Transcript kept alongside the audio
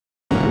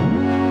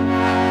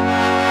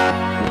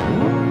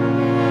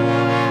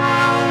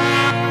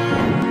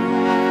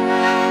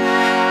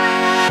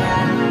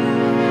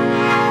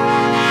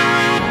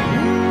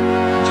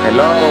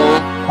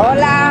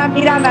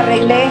me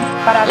arreglé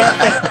para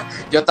verte.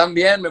 Yo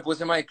también me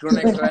puse my crew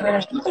neck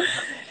sweater.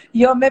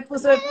 Yo me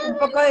puse un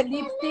poco de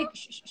lipstick.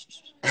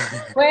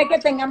 Puede que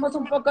tengamos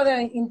un poco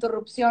de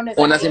interrupciones.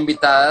 Unas aquí.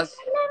 invitadas.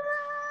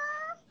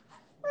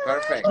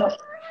 Perfecto.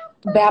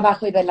 Ve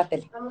abajo y ve la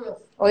tele.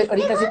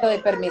 Ahorita sí te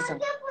doy permiso.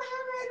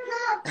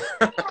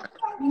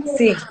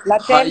 Sí, la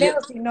tele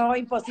o si no,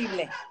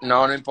 imposible.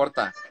 No, no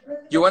importa.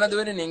 You want to do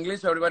it in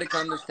English so everybody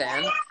can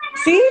understand?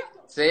 ¿Sí?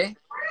 See?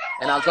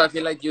 And also I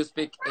feel like you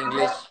speak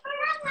English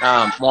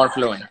more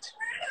fluent.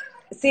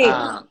 Sí.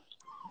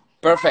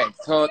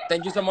 Perfect. So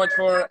thank you so much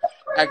for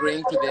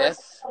agreeing to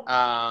this.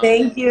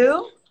 Thank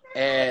you.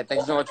 Thank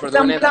you so much for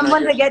doing it.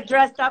 Someone to get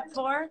dressed up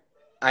for?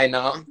 I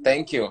know.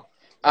 Thank you.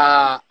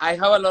 I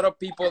have a lot of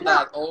people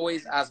that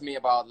always ask me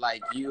about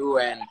like you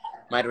and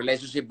my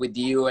relationship with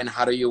you and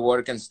how do you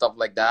work and stuff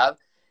like that.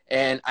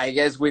 And I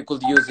guess we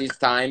could use this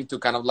time to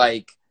kind of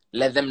like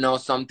let them know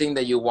something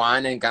that you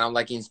want and kind of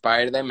like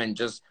inspire them and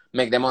just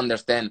make them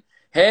understand.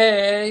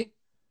 Hey,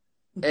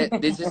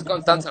 this is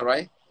Constanza,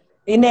 right?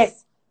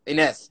 Inés.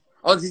 Inés.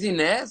 Oh, this is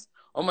Inés?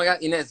 Oh my God,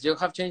 Inés, you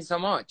have changed so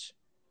much.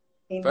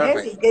 Inés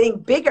Perfect. is getting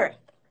bigger.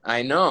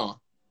 I know.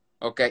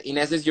 Okay,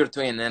 Inés is your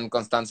twin and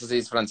Constanza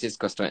is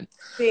Francisco's twin.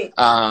 Sí.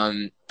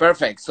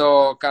 Perfect.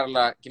 So,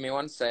 Karla, give me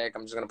one sec.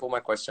 I'm just going to pull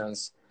my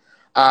questions.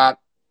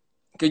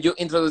 Could you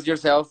introduce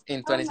yourself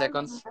in 20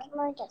 seconds?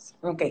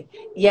 Okay.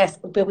 Yes,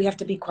 but we have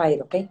to be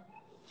quiet, okay?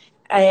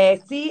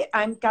 Sí,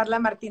 I'm Karla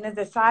Martinez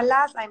de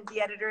Salas. I'm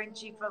the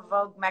editor-in-chief of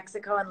Vogue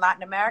Mexico and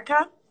Latin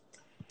America.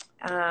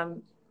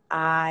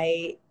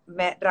 I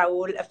met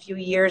Raul a few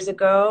years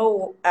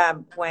ago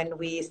when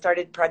we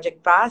started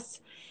Project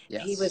Bus.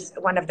 Yes. He is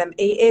one of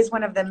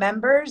the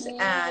members,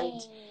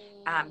 and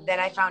then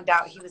I found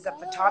out he was a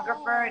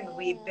photographer, and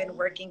we've been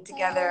working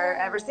together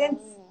ever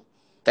since.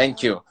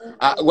 Thank you.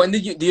 When do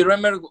you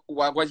remember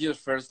what was your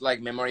first like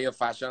memory of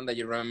fashion that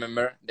you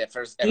remember the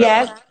first ever?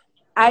 Yes,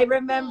 I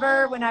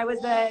remember when I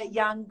was a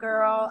young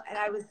girl, and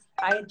I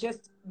had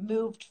just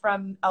moved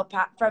from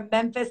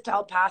Memphis to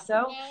El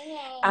Paso.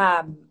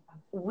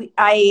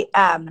 I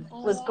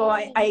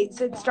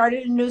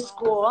started a new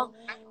school,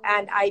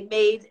 and I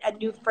made a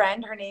new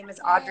friend. Her name is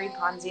Audrey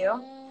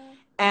Ponzio,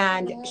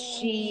 and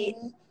she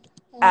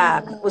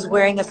was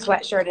wearing a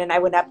sweatshirt, and I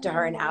went up to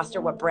her and asked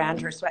her what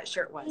brand her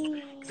sweatshirt was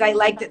because I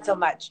liked it so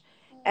much.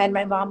 And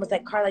my mom was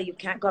like, Karla, you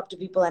can't go up to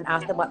people and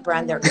ask them what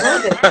brand their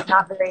clothes is.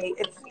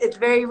 It's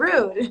very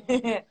rude.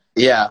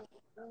 Yeah.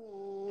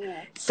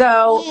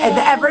 So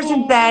ever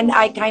since then,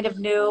 I kind of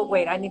knew,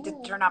 wait, I need to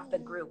turn off the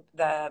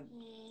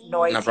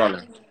noise. No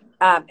problem.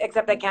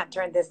 Except I can't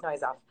turn this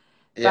noise off.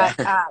 Yeah.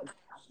 But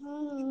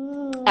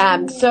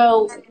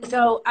so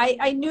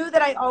I knew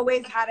that I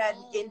always had an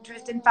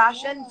interest in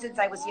fashion since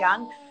I was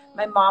young.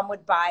 My mom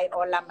would buy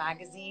Hola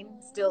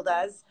magazine, still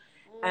does.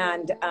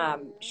 And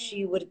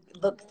she would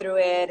look through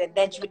it, and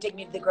then she would take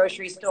me to the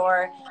grocery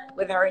store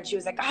with her, and she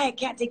was like, I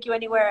can't take you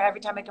anywhere.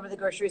 Every time I come to the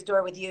grocery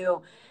store with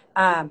you,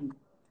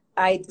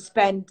 I'd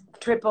spend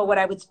triple what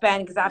I would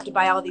spend because I have to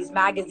buy all these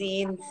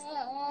magazines.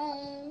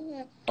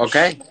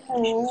 Okay.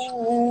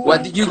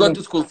 What did you go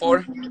to school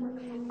for?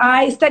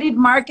 I studied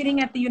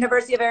marketing at the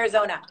University of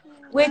Arizona,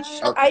 which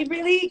I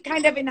really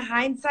kind of in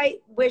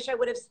hindsight wish I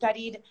would have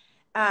studied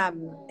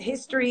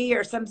history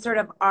or some sort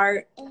of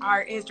art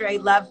history. I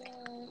love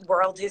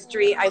world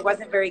history. I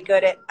wasn't very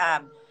good at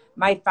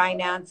my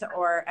finance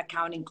or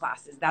accounting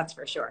classes, that's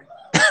for sure.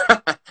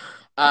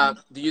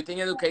 Do you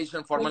think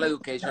formal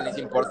education is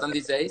important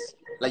these days?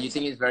 Like you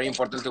think it's very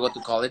important to go to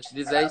college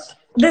these days?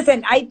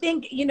 Listen, I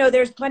think,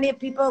 there's plenty of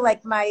people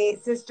like my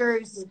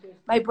sisters,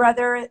 my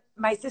brother,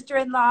 my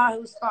sister-in-law,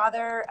 whose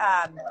father,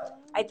 I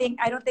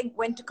don't think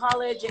went to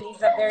college, and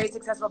he's a very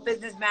successful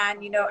businessman.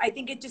 I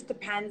think it just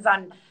depends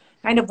on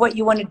kind of what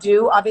you want to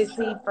do.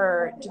 Obviously,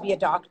 to be a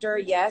doctor,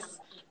 yes.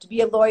 To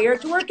be a lawyer,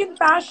 to work in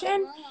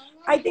fashion,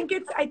 I think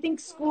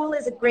school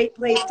is a great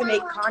place to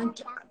make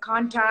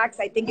contacts.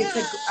 I think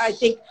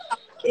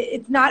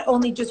it's not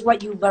only just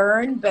what you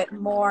learn, but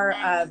more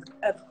of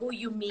who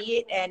you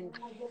meet and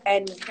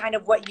kind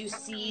of what you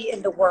see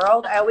in the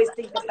world. I always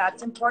think that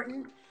that's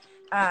important.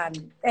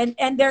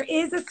 And there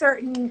is a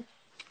certain,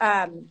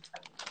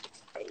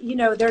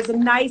 there's a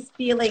nice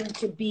feeling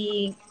to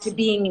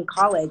being in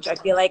college. I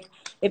feel like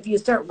if you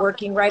start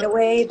working right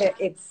away, that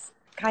it's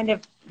kind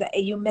of,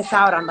 you miss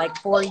out on like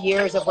 4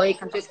 years of where you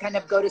can just kind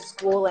of go to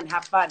school and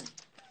have fun.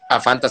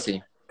 A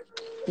fantasy.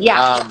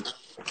 Yeah.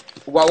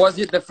 What was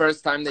it the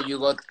first time that you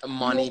got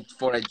money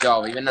for a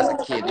job, even as a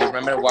kid? Do you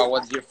remember what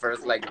was your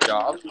first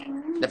job?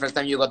 The first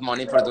time you got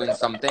money for doing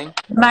something?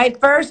 My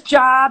first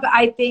job,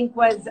 I think,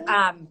 was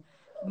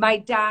my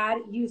dad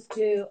used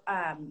to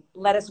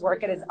let us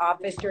work at his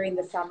office during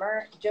the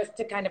summer just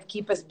to kind of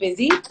keep us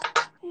busy.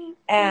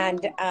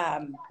 And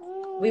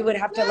we would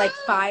have to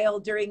file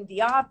during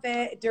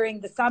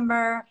the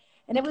summer,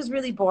 and it was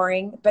really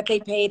boring, but they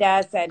paid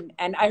us. And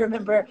I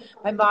remember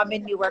my mom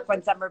made me work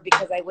one summer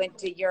because I went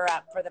to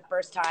Europe for the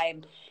first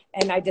time,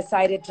 and I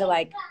decided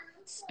to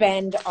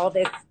spend all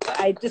this.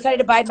 I decided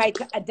to buy I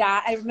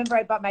remember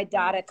I bought my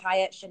dad a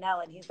tie at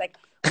Chanel, and he's like,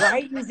 why are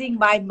you using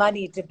my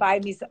money to buy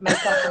me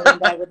myself something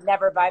that I would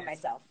never buy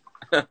myself?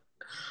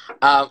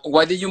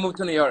 Why did you move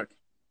to New York?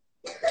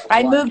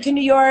 I moved to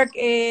New York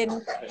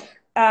in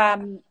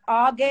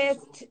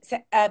August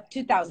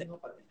 2000.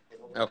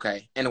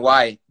 Okay. And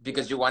why?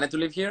 Because you wanted to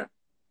live here?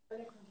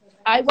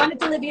 I wanted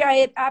to live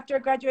here. After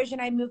graduation,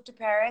 I moved to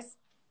Paris,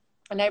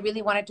 and I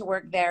really wanted to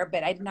work there,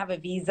 but I didn't have a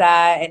visa,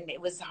 and it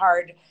was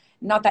hard,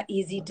 not that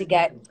easy to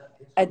get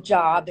a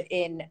job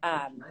in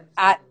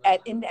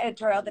the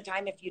editorial at the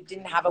time if you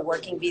didn't have a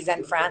working visa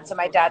in France. So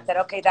my dad said,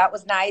 okay, that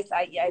was nice.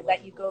 I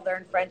let you go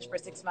learn French for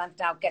 6 months.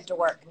 Now get to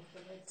work.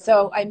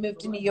 So I moved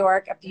to New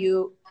York a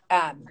few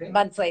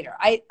months later.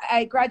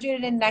 I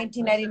graduated in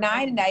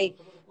 1999, and I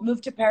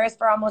moved to Paris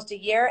for almost a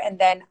year, and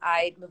then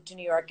I moved to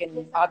New York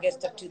in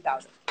August of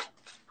 2000.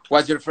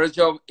 Was your first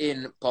job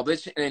in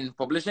publishing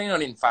or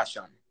in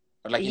fashion?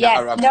 Or like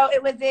yes, no,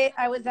 it was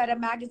I was at a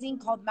magazine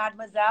called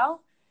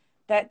Mademoiselle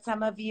that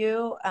some of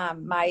you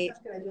might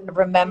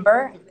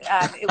remember.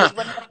 It was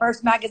one of the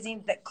first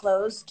magazines that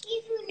closed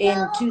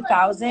in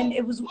 2000.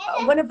 It was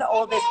one of the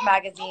oldest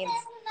magazines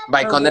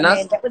by Condé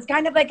Nast. It was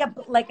kind of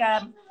like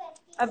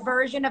a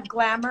version of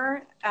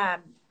Glamour.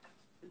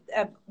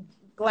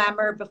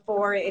 Glamour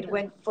before it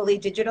went fully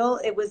digital.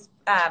 It was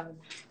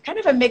kind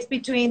of a mix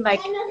between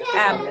like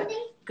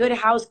Good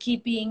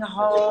Housekeeping,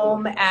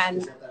 Home,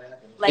 and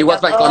like it was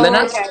by Condé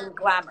Nast and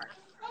Glamour.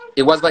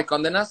 It was by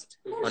Condé Nast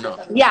or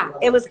no? Yeah,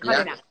 it was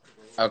Condé Nast.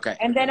 Okay.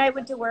 And then I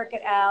went to work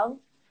at Elle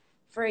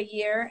for a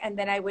year, and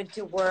then I went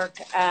to work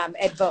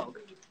at Vogue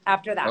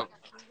after that.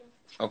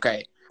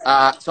 Okay.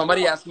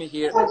 Somebody asked me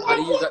here, how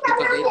do you get,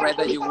 because they read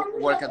that you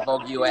work at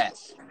Vogue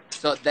US.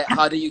 So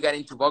how do you get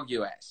into Vogue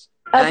US?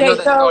 And okay, I know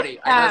the story.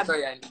 I know the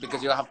story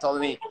because you have told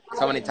me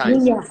so many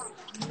times. Yes.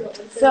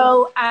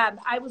 So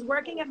I was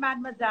working at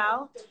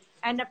Mademoiselle,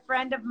 and a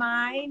friend of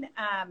mine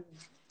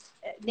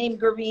named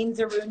Gareen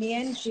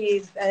Zarunian,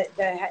 she's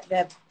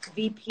the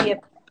VP of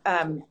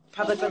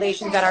Public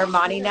Relations at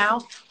Armani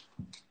now,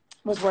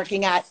 was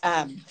working at,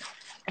 I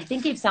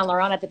think Yves Saint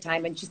Laurent at the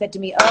time. And she said to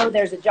me, oh,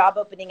 there's a job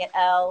opening at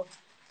Elle.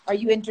 Are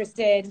you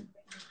interested?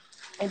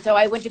 And so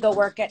I went to go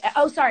work at,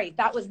 oh, sorry,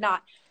 that was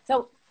not.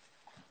 So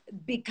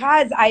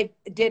because I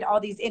did all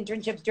these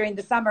internships during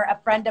the summer, a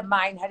friend of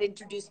mine had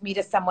introduced me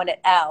to someone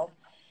at Elle,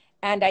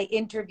 and I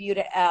interviewed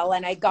at Elle,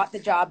 and I got the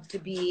job to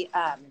be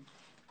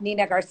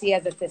Nina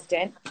Garcia's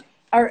assistant,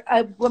 or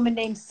a woman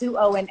named Sue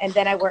Owen, and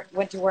then I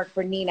went to work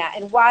for Nina.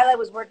 And while I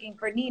was working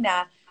for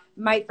Nina,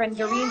 my friend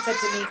Doreen said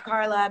to me,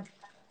 Karla,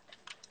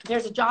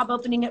 there's a job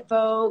opening at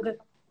Vogue,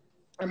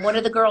 and one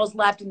of the girls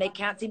left, and they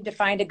can't seem to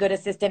find a good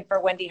assistant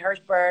for Wendy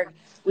Hirschberg.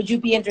 Would you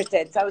be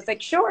interested? So I was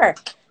like, sure.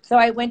 So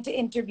I went to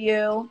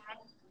interview,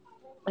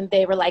 and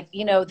they were like,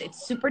 you know,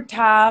 it's super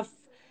tough.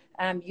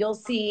 You'll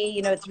see,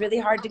 you know, it's really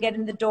hard to get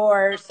in the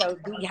door. So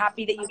be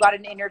happy that you got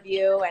an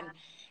interview.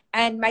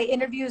 And my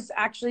interviews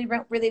actually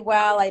went really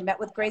well. I met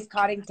with Grace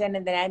Coddington,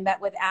 and then I met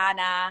with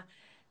Anna.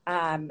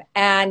 And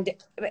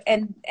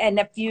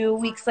a few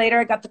weeks later,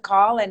 I got the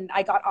call, and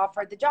I got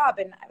offered the job.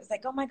 And I was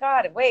like, oh my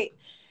God, wait.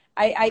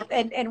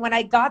 And when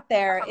I got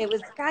there, it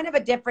was kind of a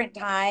different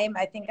time.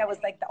 I think I was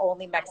like the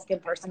only Mexican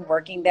person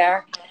working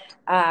there,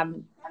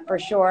 for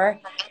sure.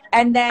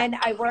 And then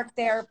I worked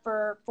there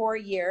for 4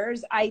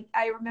 years. I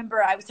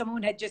remember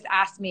someone had just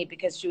asked me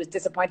because she was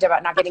disappointed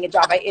about not getting a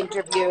job. I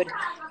interviewed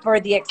for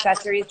the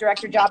accessories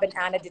director job, and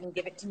Anna didn't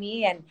give it to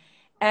me.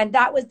 And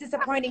that was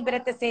disappointing, but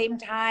at the same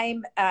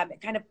time, it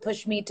kind of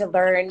pushed me to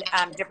learn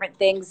different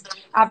things.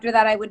 After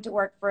that, I went to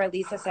work for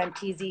Elisa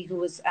Santisi, who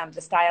was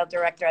the style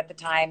director at the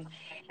time.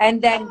 And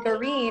then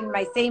Gareen,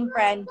 my same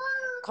friend,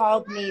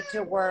 called me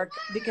to work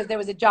because there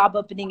was a job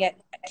opening at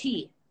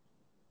T.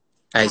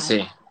 I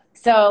see.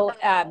 So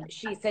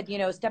she said, you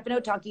know, Stefano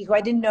Tonki, who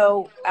I didn't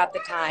know at the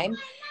time,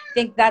 I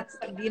think that's,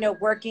 you know,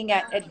 working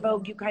at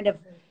Vogue, you kind of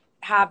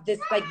have this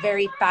like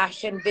very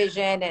fashion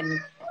vision,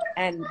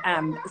 and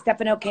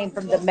Stefano came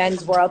from the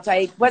men's world. So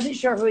I wasn't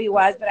sure who he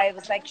was, but I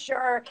was like,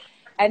 sure.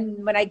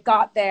 And when I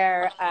got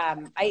there,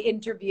 I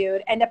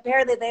interviewed, and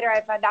apparently later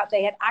I found out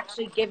they had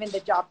actually given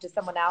the job to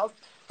someone else,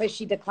 but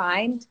she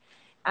declined.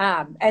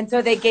 And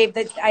so they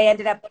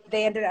ended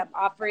up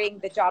offering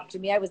the job to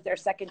me. I was their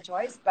second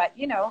choice, but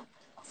you know,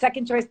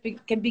 second choice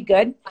can be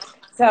good.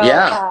 So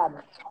yeah.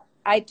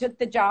 I took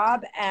the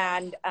job,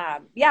 and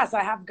so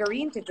I have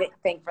Gareen to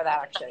thank for that,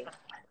 actually.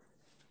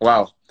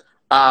 Wow.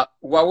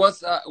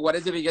 What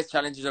is the biggest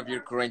challenges of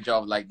your current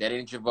job? Like getting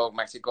into Vogue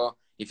Mexico,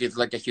 if it's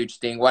like a huge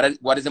thing,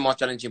 what is the most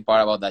challenging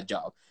part about that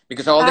job?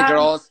 Because all the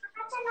girls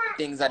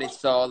think that it's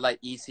so like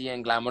easy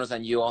and glamorous,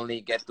 and you only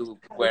get to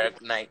wear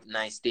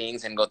nice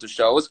things and go to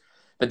shows,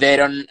 but they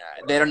don't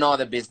know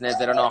the business.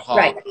 They don't know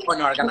how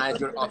unorganized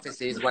your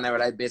office is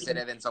whenever I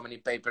visited, and so many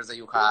papers that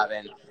you have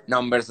and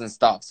numbers and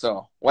stuff.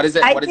 So what is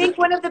it? I think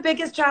one of the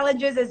biggest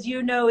challenges, as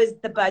you know, is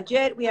the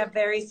budget. We have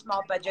very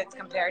small budgets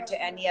compared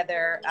to any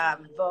other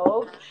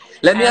Vogue.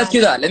 Let me ask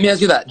you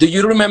that. Do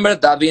you remember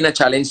that being a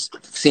challenge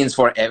since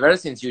forever,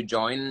 since you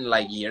joined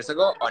like years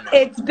ago, or no?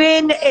 It's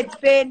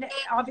been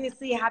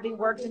obviously, having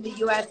worked in the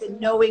US and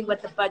knowing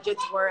what the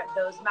budgets were at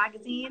those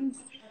magazines.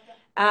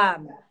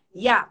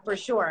 Yeah, for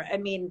sure. I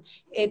mean,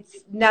 it's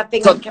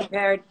nothing So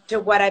compared to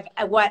what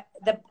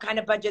the kind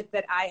of budget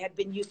that I had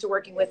been used to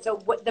working with.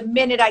 So the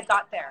minute I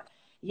got there,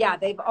 yeah,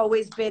 they've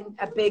always been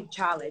a big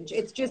challenge.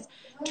 It's just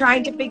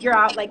trying to figure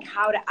out like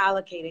how to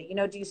allocate it. You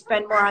know, do you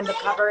spend more on the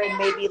cover and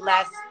maybe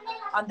less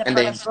on the and front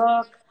then of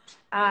book?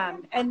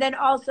 And then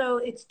also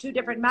it's two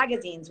different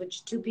magazines,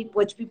 which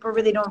people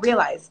really don't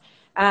realize.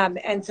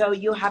 And so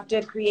you have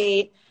to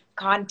create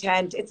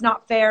content. It's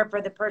not fair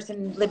for the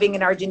person living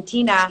in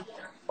Argentina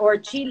or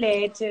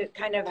Chile to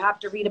kind of have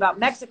to read about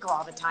Mexico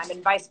all the time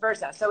and vice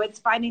versa. So it's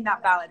finding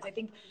that balance. I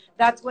think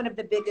that's one of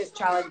the biggest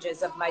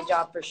challenges of my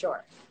job for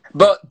sure.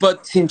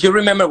 but since you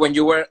remember when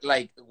you were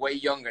like way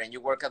younger and you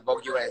work at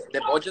Vogue US,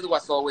 the budget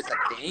was always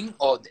a thing,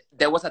 or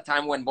there was a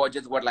time when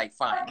budgets were like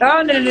fine?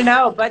 Oh, no, no,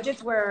 no.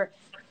 Budgets were,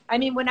 I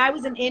mean, when I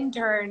was an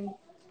intern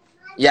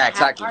Yeah, at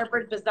exactly.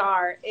 Harvard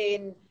Bazaar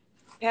in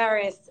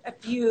Paris a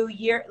few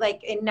years,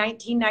 like in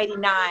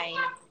 1999,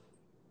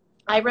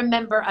 I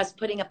remember us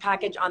putting a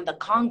package on the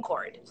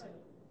Concorde.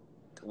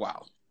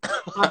 Wow.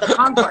 On the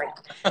Concorde.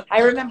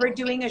 I remember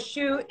doing a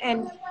shoot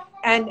and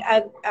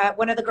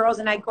one of the girls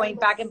and I going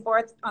back and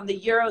forth on the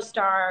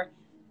Eurostar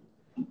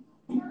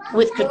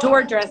with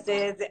couture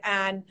dresses,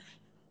 and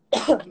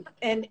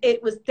and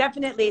it was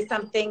definitely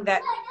something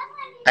that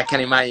I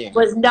can imagine.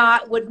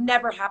 would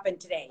never happen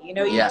today. You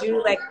know, you Yeah.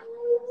 do like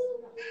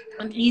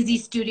an easy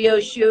studio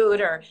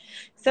shoot or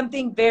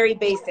something very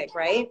basic,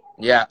 right?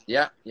 Yeah,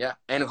 yeah, yeah.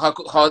 And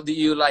how do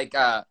you like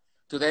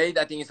today?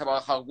 I think it's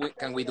about how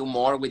can we do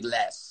more with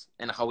less,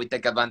 and how we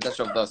take advantage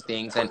of those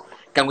things, and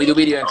can we do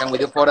video and can we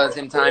do photo at the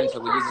same time, so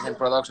we use the same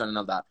production and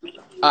all that.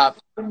 Uh,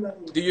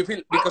 do you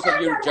feel, because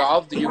of your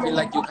job, do you feel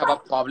like you have a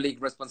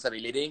public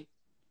responsibility?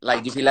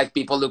 Like, do you feel like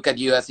people look at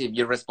you as if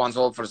you're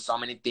responsible for so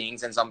many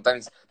things, and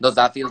sometimes does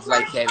that feels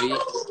like heavy?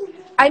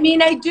 I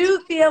mean, I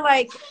do feel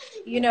like,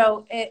 you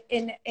know,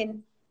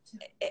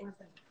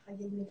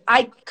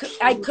 I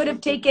could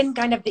have taken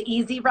kind of the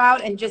easy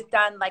route and just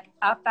done like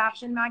a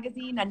fashion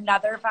magazine,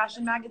 another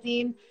fashion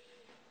magazine,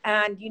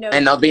 and you know,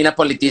 And not being a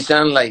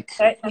politician like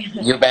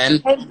you've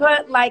been. and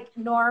put like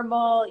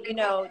normal, you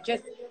know,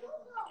 just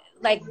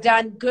like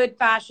done good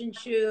fashion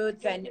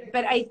shoots. And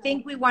but I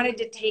think we wanted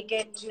to take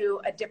it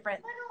to a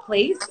different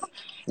place,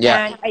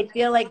 Yeah. and I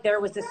feel like there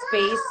was a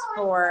space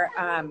for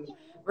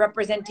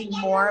representing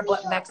more of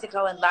what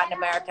Mexico and Latin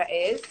America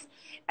is,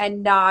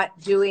 and not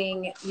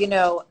doing,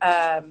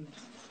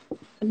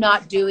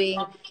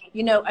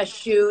 a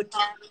shoot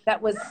that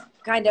was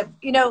kind of,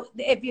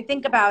 if you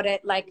think about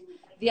it, like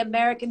the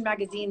American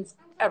magazines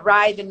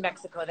arrive in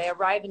Mexico, they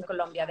arrive in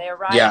Colombia, they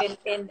arrive Yeah.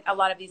 in a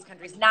lot of these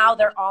countries. Now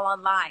they're all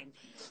online.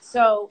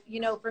 So,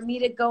 for me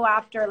to go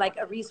after like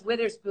a Reese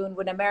Witherspoon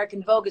when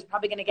American Vogue is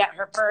probably going to get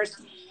her first,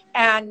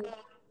 and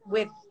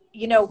with,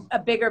 a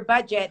bigger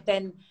budget,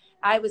 then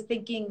I was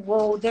thinking,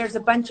 well, there's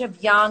a bunch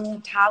of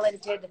young,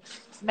 talented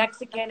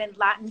Mexican and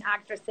Latin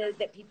actresses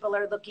that people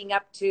are looking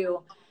up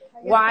to.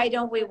 Why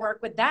don't we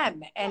work with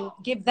them and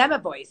give them a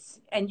voice?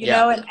 And,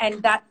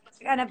 and that's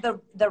kind of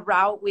the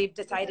route we've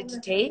decided to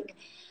take.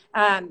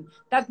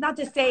 That's not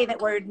to say that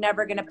we're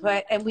never going to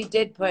put, and we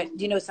did put,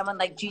 someone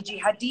like Gigi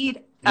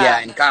Hadid. Yeah,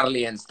 and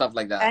Carly and stuff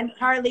like that. And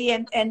Carly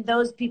and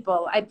those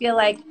people. I feel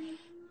like,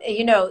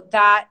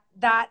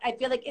 that I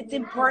feel like it's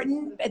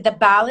important. The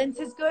balance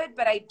is good,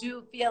 but I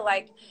do feel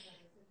like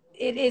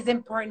it is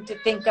important to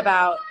think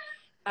about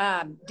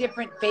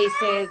different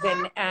faces.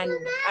 And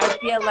I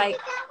feel like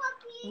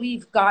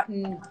we've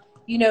gotten,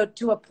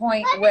 to a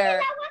point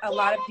where a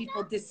lot of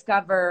people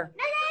discover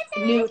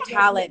new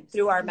talent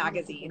through our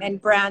magazine,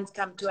 and brands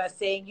come to us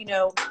saying,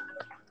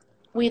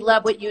 we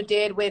love what you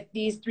did with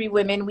these 3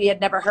 women. We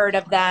had never heard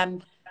of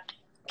them.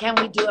 Can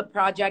we do a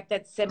project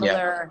that's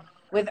similar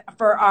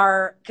for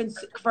our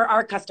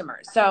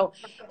customers? So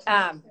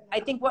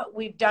I think what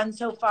we've done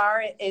so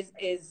far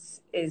is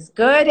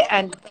good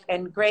and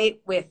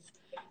great with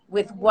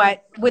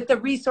the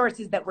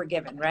resources that we're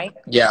given, right?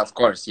 Yeah, of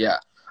course. Yeah.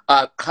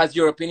 Has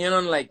your opinion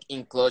on like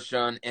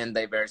inclusion and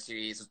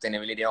diversity,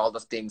 sustainability, all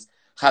those things,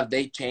 have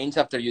they changed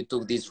after you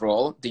took this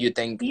role? Do you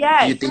think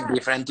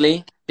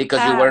differently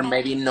because you were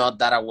maybe not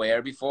that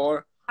aware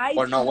before,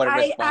 or not were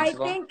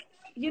responsible? I think,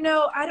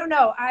 I don't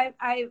know.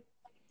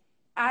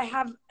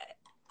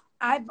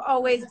 I've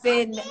always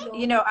been,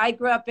 I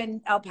grew up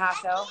in El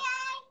Paso,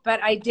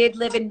 but I did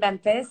live in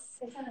Memphis.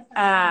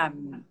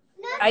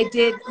 I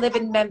did live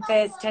in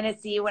Memphis,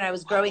 Tennessee when I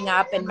was growing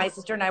up, and my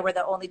sister and I were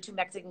the only 2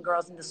 Mexican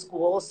girls in the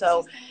school.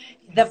 So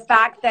the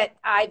fact that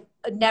I've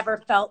never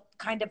felt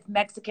kind of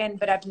Mexican,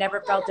 but I've never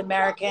felt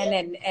American,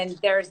 and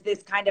there's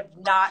this kind of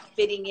not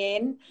fitting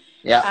in.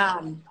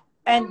 Yeah.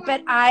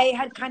 But I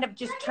had kind of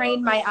just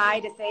trained my eye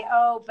to say,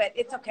 oh, but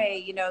it's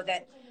okay,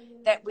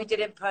 that we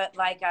didn't put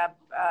like a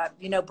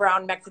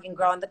brown Mexican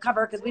girl on the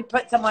cover because we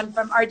put someone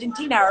from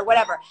Argentina or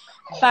whatever.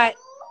 But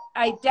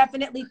I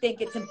definitely think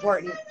it's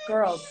important,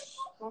 girls.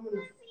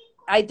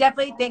 I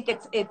definitely think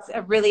it's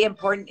a really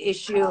important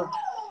issue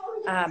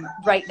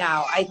right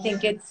now. I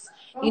think it's,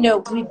 we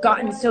had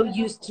gotten so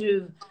used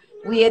to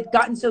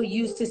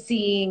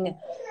seeing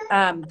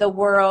the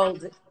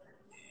world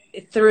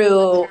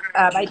through,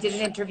 I did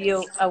an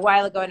interview a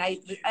while ago, and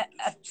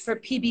for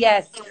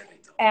PBS,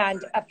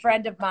 and a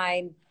friend of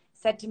mine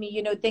said to me,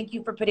 you know, thank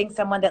you for putting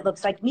someone that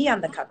looks like me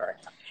on the cover.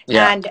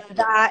 Yeah. And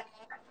that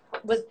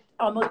was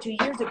almost 2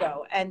 years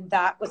ago. And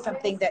that was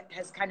something that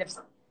has kind of,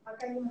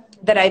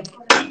 that I've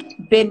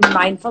been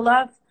mindful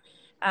of,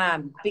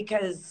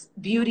 because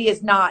beauty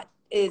is not,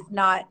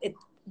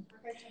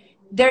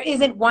 there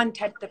isn't one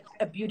type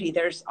of beauty.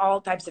 There's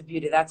all types of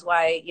beauty. That's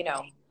why, you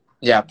know,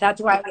 Yeah.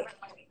 that's why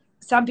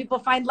some people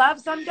find love,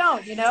 some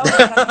don't, you know.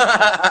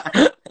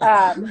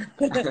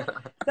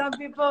 Some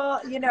people,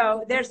 you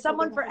know, there's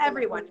someone for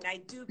everyone. And I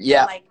do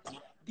feel like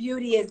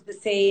beauty is the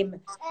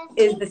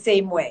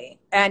same way.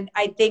 And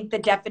I think the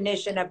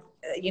definition of,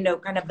 you know,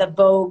 kind of the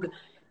Vogue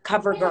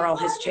cover girl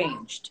has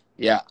changed.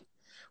 Yeah.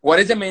 What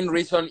is the main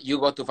reason you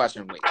go to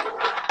Fashion Week?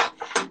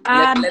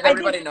 Let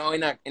everybody know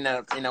in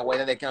a way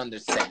that they can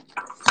understand.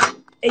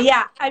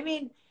 Yeah, I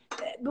mean,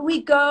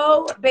 we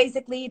go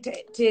basically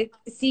to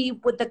see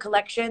what the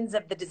collections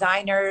of the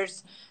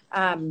designers,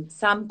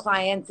 some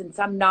clients and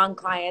some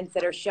non-clients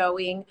that are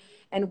showing,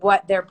 and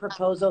what their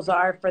proposals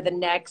are for the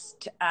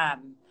next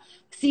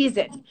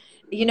season.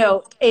 You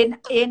know,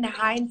 in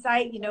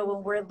hindsight, you know,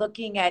 when we're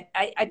looking at,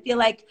 I feel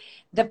like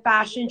the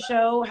fashion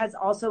show has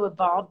also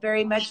evolved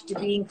very much to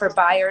being for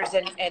buyers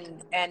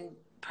and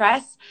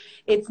press.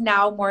 It's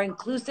now more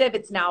inclusive.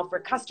 It's now for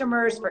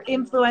customers, for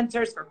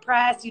influencers, for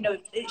press. You know,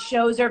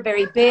 shows are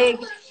very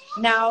big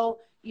now.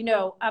 You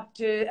know, up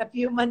to a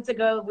few months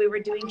ago, we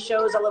were doing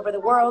shows all over the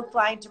world,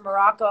 flying to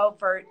Morocco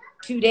for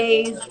 2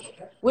 days,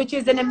 which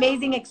is an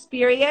amazing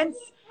experience.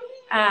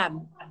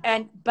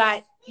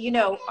 But you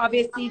know,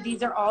 obviously,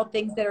 these are all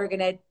things that are going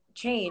to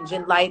change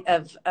in light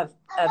of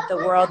the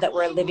world that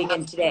we're living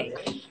in today.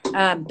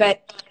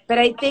 But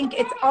I think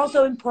it's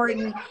also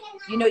important,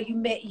 you know,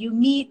 you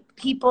meet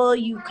people,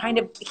 you kind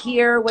of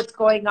hear what's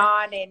going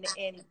on in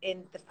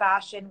the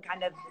fashion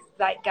kind of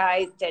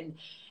zeitgeist,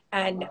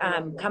 and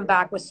come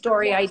back with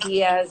story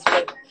ideas,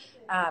 with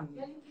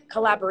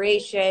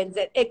collaborations.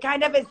 It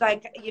kind of is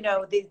like, you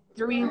know, the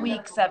 3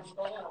 weeks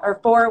or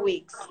 4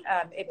 weeks,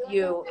 if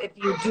you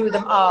do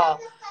them all,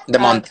 the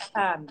month,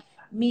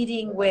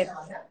 meeting with,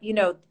 you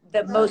know,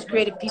 the most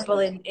creative people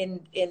in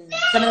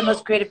some of the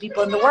most creative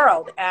people in the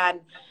world,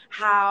 and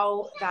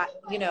how that,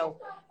 you know,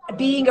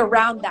 being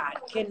around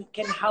that can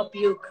help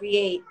you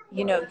create,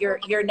 you know,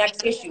 your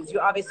next issues. You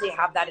obviously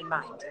have that in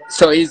mind.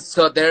 So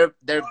their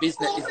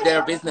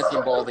business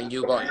involved in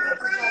you going?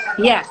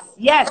 Yes,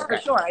 okay. For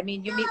sure. I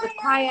mean, you meet with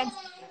clients,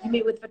 you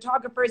meet with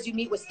photographers, you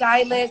meet with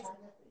stylists.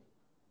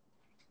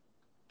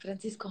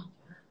 Francisco,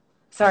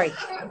 sorry.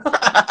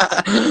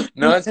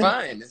 No, it's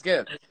fine. It's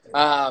good.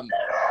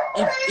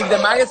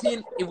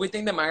 If we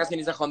think the magazine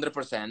is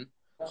 100%,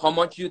 how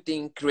much you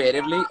think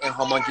creatively, and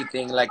how much you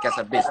think like as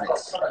a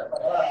business?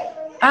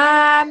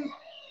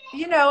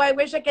 You know, I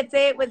wish I could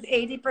say it was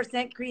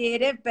 80%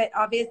 creative, but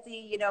obviously,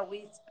 you know,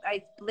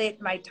 I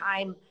split my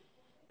time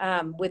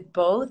with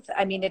both.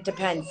 I mean, it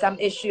depends. Some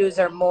issues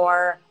are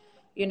more,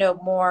 you know,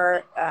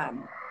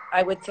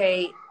 I would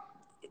say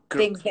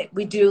things that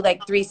we do,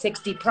 like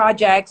 360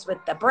 projects with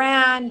the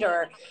brand,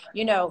 or,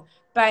 you know,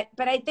 but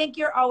I think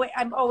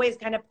I'm always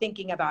kind of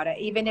thinking about it.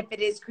 Even if it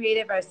is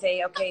creative, I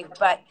say, okay,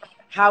 but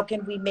how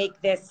can we make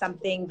this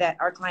something that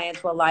our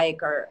clients will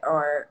like,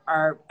 or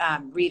our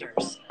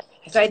readers?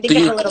 So I think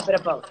it's a little bit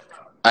of both.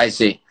 I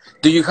see.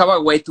 Do you have a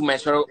way to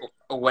measure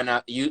when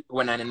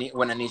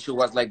an issue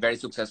was like very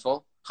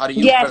successful? How do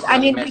you? Yes, I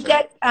mean, we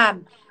get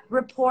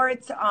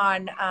reports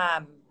on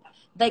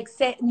like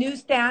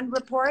newsstand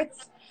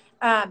reports,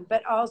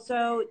 but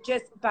also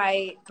just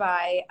by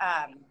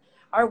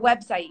our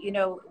website. You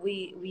know,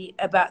 we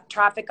about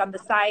traffic on the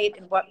site,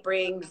 and what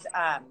brings.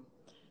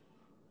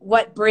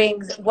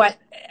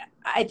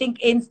 I think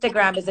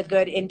Instagram is a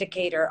good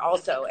indicator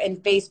also, and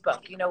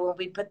Facebook. You know, when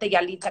we put the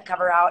Yalitza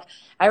cover out,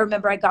 I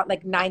remember I got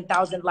like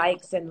 9,000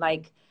 likes in,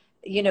 like,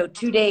 you know,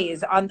 2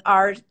 days on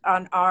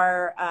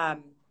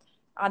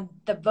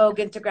the Vogue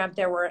Instagram.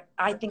 There were,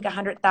 I think,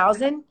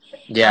 100,000.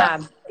 Yeah.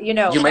 You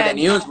know, you made the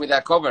news with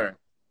that cover.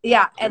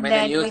 Yeah, and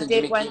then we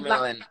did one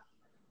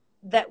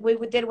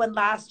we did one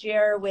last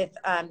year with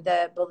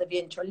the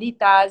Bolivian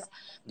Cholitas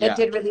that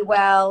did really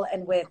well,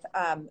 and with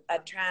a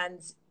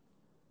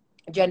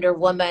transgender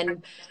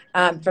woman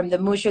from the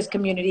Mushas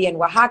community in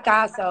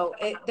Oaxaca. So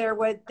there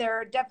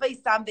are definitely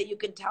some that you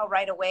can tell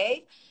right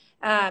away,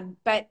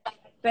 but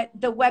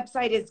the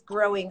website is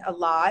growing a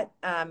lot.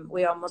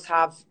 We almost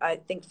have, I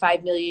think,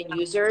 5 million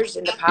users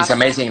in the past. It's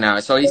amazing now.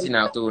 It's so easy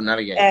now to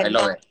navigate. I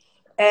love it.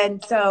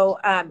 And so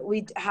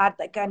we had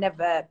like kind of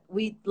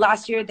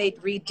last year they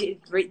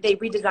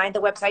redesigned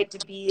the website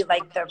to be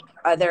like the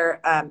other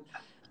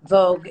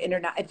Vogue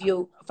internet. If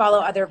you follow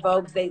other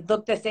Vogues, they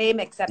look the same,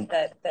 except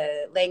that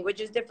the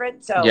language is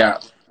different. So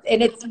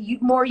and it's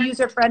more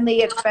user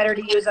friendly. It's better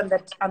to use on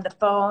the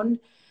phone.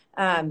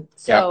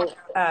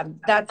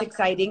 That's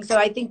exciting. So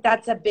I think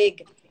that's a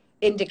big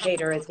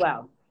indicator as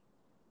well.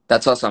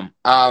 That's awesome.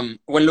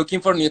 When looking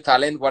for new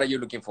talent, what are you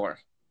looking for?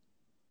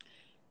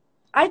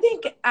 I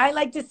think I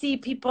like to see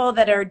people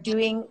that are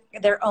doing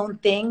their own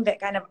thing that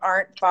kind of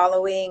aren't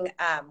following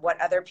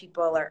what other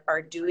people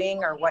are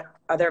doing or what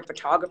other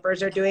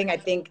photographers are doing. I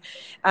think,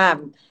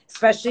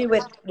 especially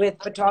with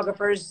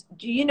photographers,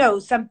 you know,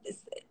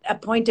 a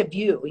point of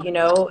view, you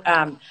know,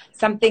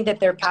 something that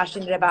they're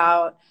passionate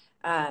about,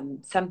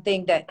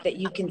 something that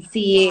you can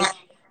see.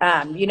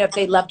 You know, if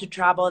they love to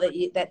travel,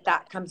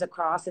 that comes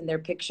across in their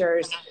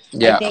pictures. I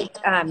Yeah. think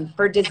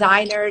for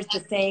designers, the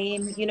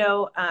same. You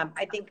know,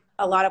 I think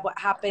a lot of what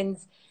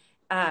happens,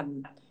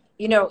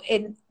 you know,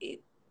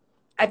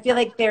 I feel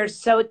like there's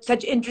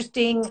such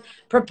interesting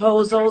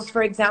proposals,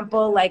 for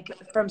example, like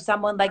from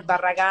someone like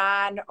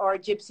Barragan or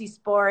Gypsy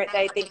Sport that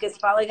I think is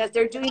following us.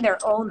 They're doing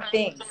their own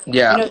things. You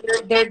Yeah. know,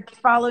 they're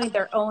following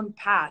their own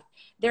path.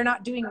 They're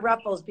not doing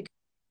ruffles because,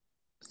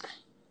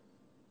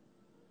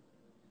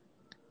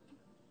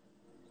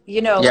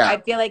 you know, Yeah. I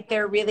feel like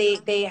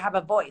they have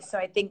a voice. So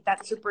I think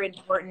that's super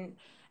important.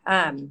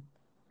 Um,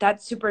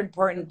 that's super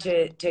important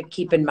to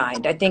keep in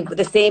mind. I think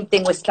the same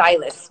thing with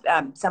stylists,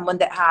 someone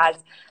that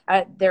has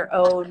their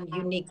own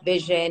unique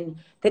vision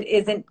that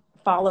isn't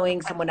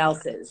following someone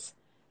else's.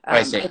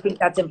 I see. I think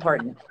that's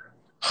important.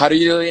 How do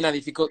you do in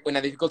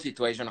a difficult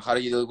situation? How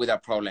do you deal with a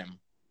problem?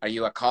 Are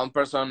you a calm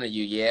person? Do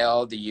you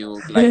yell? Do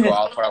you like go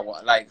out for a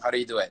walk? Like, how do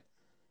you do it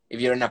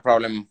if you're in a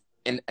problem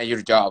in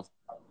your job?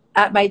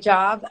 At my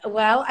job,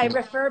 well, I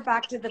refer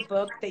back to the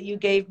book that you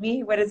gave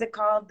me. What is it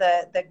called?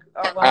 The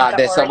one with the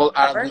The orange subtle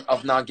art cover.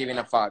 of not giving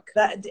a fuck.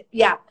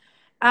 Yeah.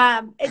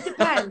 It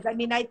depends. I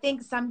mean, I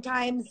think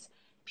sometimes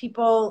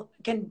people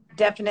can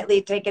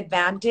definitely take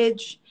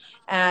advantage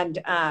and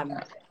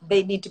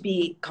they need to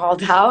be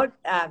called out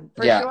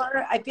for Yeah.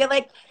 sure. I feel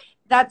like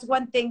that's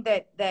one thing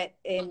that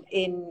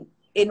in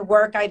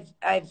work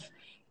I've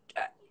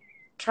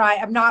tried.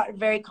 I'm not a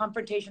very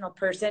confrontational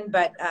person,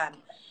 but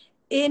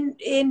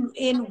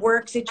in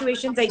work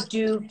situations, I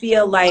do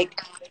feel like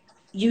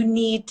you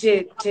need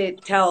to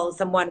tell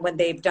someone when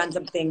they've done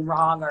something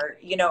wrong, or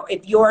you know,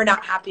 if you're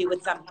not happy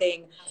with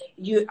something,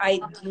 you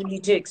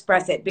need to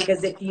express it,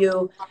 because if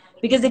you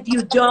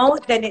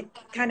don't, then it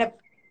kind of,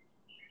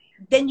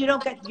 then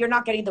you're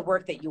not getting the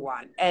work that you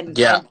want.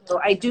 Yeah. And so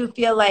I do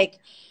feel like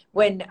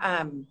when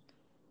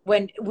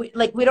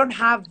we don't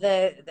have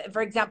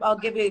for example, I'll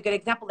give you a good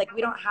example, like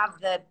we don't have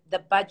the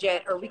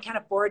budget, or we can't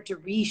afford to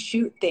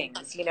reshoot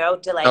things, you know,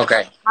 to like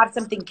Okay. have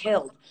something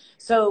killed.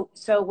 So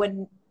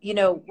when, you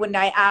know, when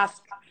I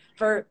ask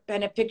for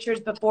kind of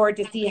pictures before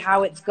to see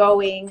how it's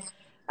going,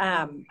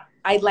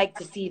 I'd like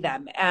to see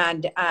them,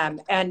 and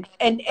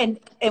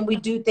we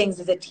do things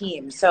as a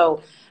team.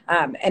 So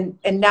and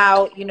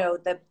now, you know,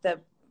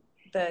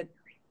 the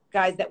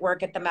guys that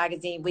work at the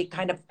magazine,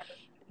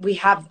 we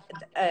have,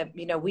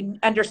 you know, we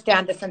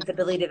understand the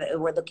sensibility that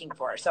we're looking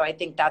for. So I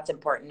think that's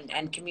important.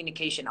 And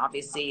communication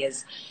obviously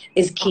is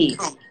key.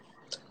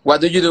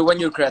 What do you do when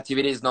your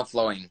creativity is not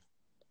flowing?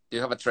 Do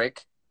you have a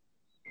trick?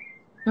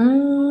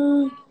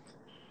 Mm,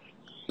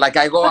 Like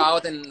I go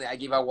out and I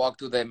give a walk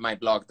to my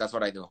blog. That's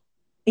what I do.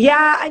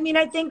 yeah. I mean,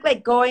 I think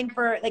like going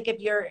for, like, if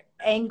you're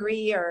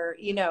angry or,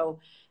 you know,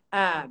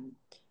 um,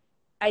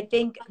 I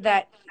think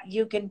that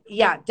you can,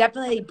 yeah,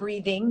 definitely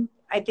breathing,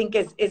 I think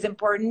is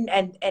important,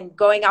 and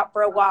going out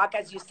for a walk,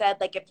 as you said,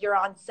 like if you're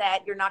on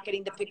set, you're not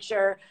getting the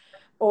picture,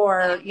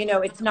 or, you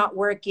know, it's not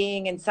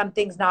working and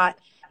something's not,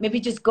 maybe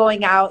just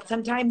going out.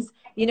 Sometimes,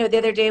 you know, the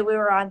other day we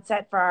were on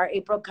set for our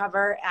April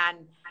cover,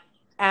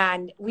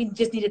 and we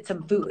just needed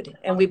some food,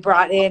 and we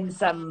brought in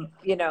some,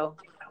 you know,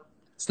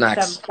 some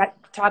Snacks.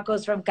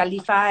 tacos from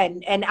Khalifa,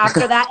 and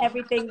after that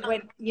everything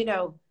went, you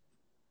know,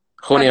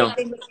 Junio.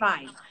 everything was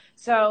fine.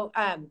 So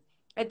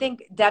I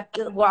think depth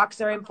walks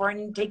are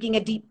important. Taking a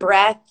deep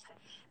breath.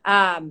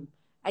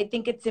 I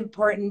think it's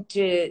important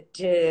to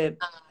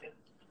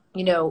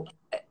you know,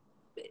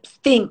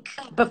 think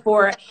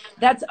before.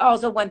 That's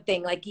also one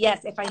thing. Like,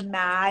 yes, if I'm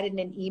mad in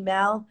an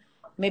email,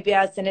 maybe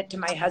I'll send it to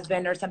my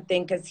husband or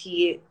something, because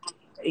he,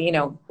 you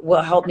know,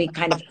 will help me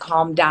kind of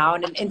calm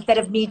down. And instead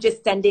of me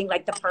just sending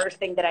like the first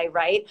thing that I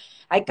write,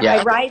 I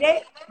Yeah. write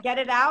it, get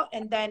it out,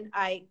 and then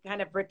I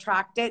kind of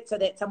retract it so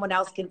that someone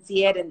else can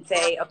see it and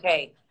say,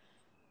 okay,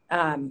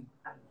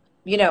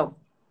 you know,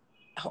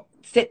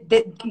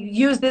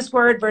 use this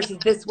word versus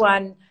this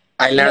one,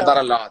 I you learned that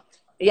know. a lot.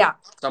 Yeah.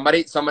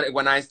 Somebody,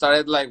 when I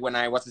started, like when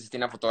I was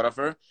assisting a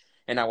photographer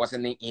and I was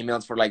sending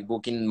emails for like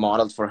booking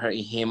models for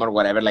him or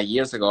whatever, like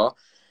years ago,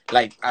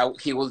 like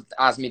he would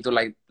ask me to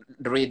like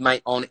read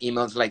my own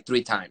emails like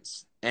 3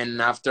 times.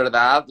 And after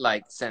that,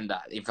 like send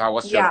that if I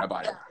was sure Yeah.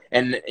 about it.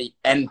 And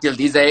until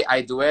this day,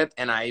 I do it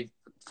and I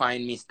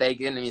find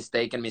mistake and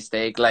mistake and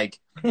mistake. Like,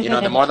 you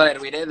know, the more that I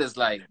read it, it's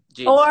like,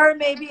 geez. Or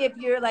maybe if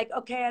you're like,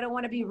 okay, I don't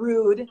want to be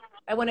rude,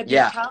 I want to be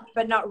Yeah. tough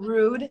but not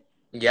rude,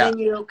 Yeah. then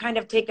you kind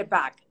of take it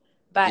back.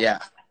 But Yeah.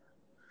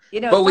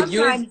 you know, But with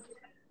you, sometimes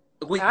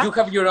you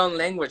have your own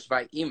language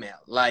by email.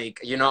 Like,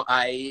 you know,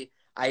 I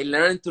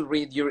learned to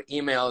read your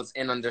emails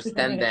and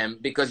understand them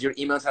because your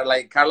emails are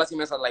like, Carla's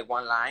emails are like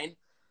one line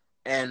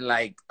and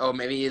like, or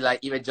maybe like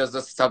even just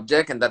the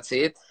subject and that's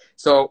it.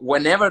 So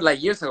whenever,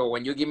 like years ago,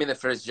 when you give me the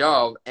first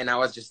job, and I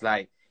was just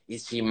like,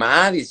 is she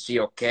mad? Is she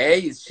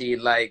okay? Is she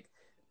like,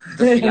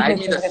 does she like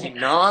me? Does she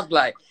not?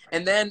 Like,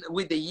 and then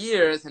with the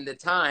years and the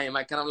time,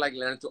 I kind of like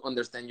learned to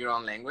understand your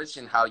own language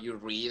and how you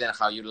read and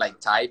how you like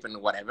type and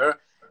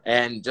whatever.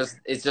 And just,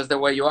 it's just the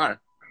way you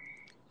are.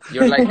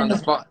 You're like on the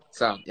spot.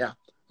 So yeah,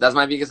 that's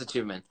my biggest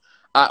achievement.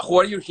 Who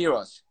are your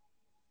heroes?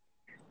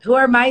 Who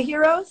are my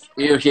heroes?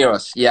 Your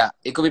heroes. Yeah.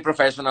 It could be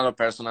professional or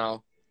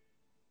personal.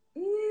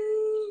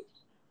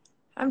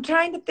 I'm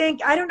trying to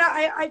think. I don't know.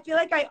 I feel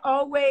like I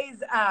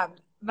always,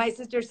 my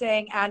sister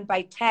saying, and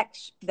by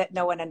text that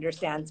no one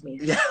understands me.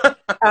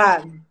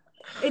 Yeah.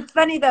 It's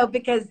funny though,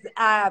 because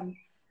now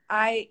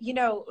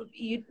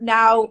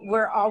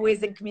we're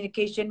always in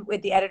communication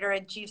with the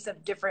editor-in-chiefs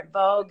of different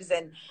Vogues,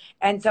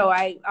 and so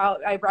I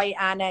write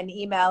Anna an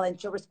email and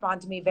she'll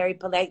respond to me very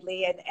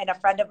politely. And a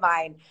friend of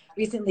mine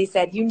recently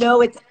said,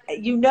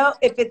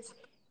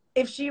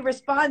 if she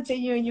responds to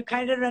you and you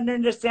kind of don't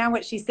understand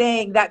what she's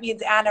saying, that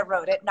means Anna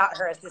wrote it, not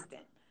her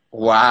assistant.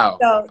 Wow.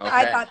 So Okay.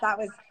 I thought that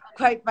was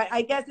quite, but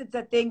I guess it's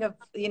a thing of,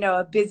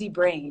 a busy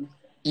brain.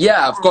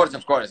 Yeah, of course.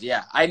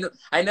 Yeah. I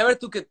never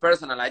took it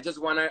personal. I just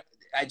wanna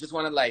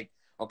like,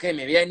 okay,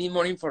 maybe I need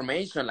more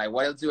information. Like,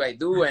 what else do I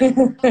do?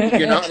 And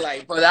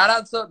like, but that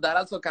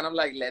also kind of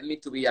like led me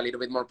to be a little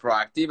bit more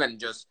proactive and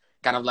just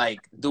kind of like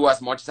do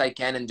as much as I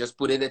can and just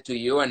put it to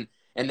you, and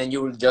then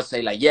you will just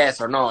say like yes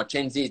or no,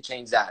 change this,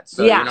 change that.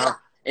 So yeah.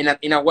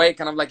 In a way,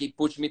 kind of like it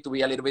pushed me to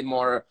be a little bit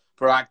more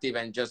proactive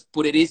and just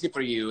put it easy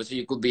for you, so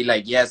you could be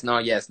like yes, no,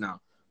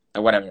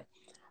 or whatever.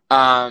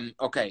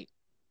 Okay.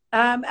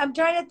 I'm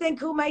trying to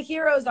think who my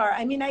heroes are.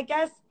 I mean, I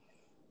guess,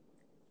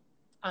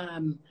 I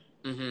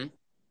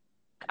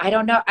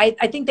don't know.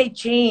 I think they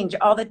change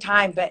all the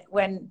time. But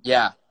when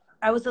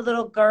I was a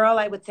little girl,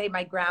 I would say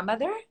my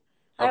grandmother.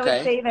 Okay. I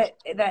would say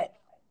that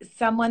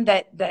someone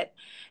that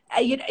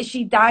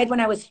she died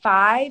when I was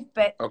 5.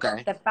 But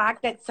the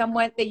fact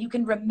that you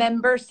can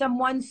remember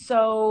someone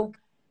so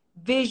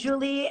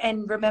visually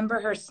and remember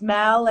her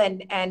smell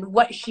and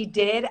what she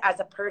did as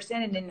a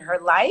person and in her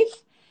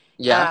life.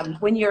 Yeah.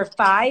 When you're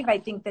 5, I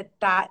think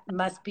that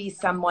must be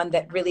someone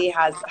that really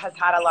has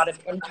had a lot of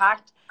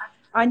impact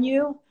on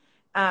you.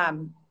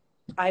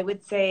 I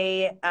would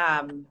say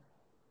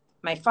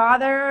my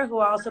father, who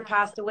also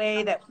passed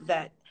away,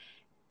 that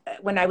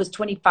when I was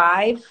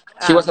 25.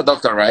 She was a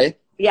doctor, right?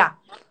 Yeah.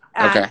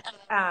 Okay.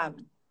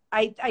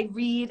 I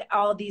read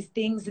all these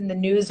things in the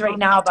news right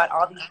now about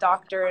all these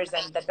doctors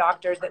and the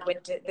doctors that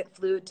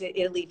flew to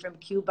Italy from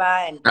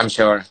Cuba, and I'm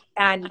sure.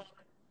 And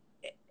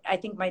I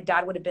think my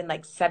dad would have been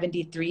like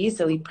 73,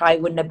 so he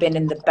probably wouldn't have been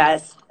in the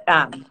best.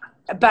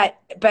 But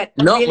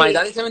no, really, my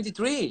dad is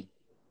 73.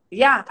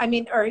 Yeah, I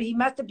mean, or he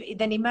must have been.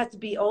 Then he must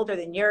be older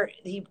than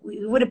he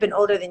would have been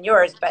older than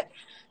yours. But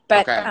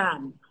okay.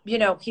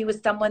 He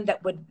was someone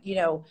that would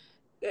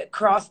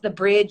cross the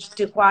bridge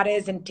to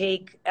Juarez and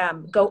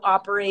go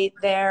operate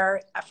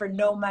there for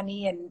no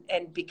money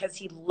and because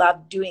he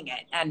loved doing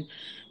it, and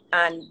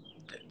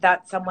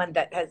that's someone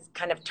that has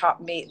kind of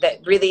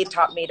really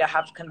taught me to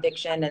have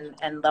conviction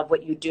and love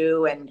what you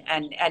do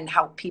and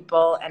help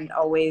people and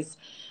always,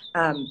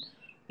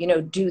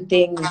 do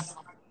things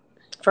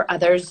for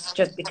others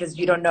just because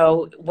you don't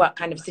know what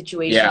kind of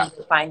situation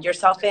you find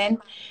yourself in.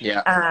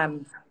 Yeah.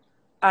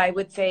 I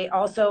would say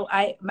also,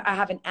 I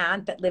have an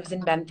aunt that lives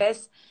in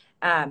Memphis,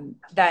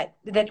 that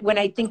when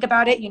I think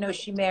about it,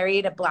 she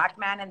married a Black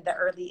man in the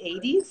early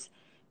 80s.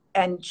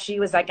 And she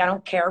was like, I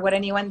don't care what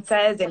anyone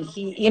says. And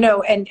he,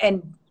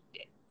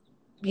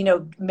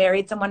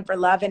 married someone for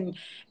love in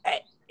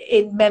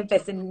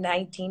Memphis in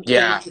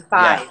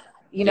 1985.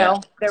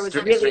 There was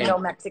really no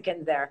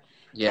Mexicans there.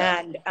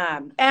 Yeah.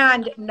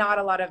 And not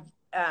a lot of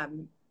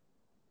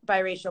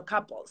biracial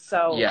couples.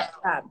 So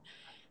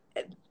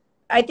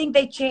I think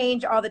they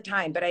change all the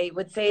time. But I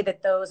would say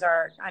that those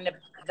are kind of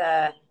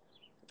the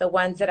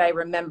ones that I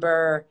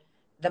remember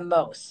the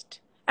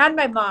most. And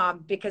my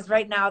mom, because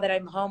right now that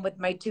I'm home with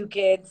my 2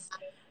 kids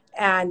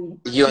and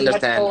she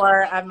had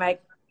 4, I'm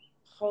like,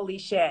 holy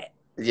shit.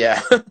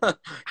 Yeah.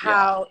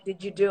 How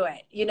did you do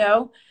it?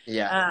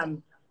 Yeah.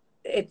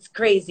 It's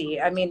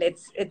crazy. I mean,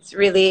 it's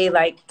really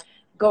like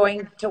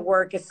going to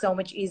work is so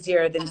much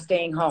easier than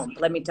staying home.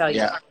 Let me tell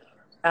you. Yeah.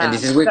 And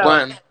this is week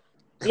 1.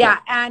 Yeah.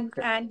 And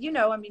I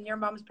mean, your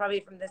mom's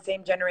probably from the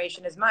same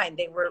generation as mine.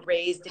 They were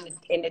raised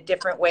in a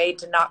different way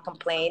to not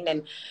complain.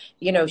 And,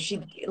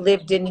 she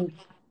lived in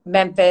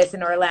Memphis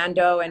and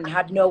Orlando and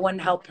had no one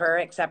help her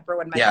except for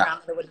when my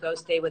grandmother would go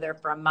stay with her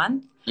for a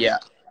month. Yeah.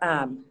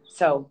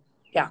 So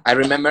yeah. I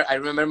remember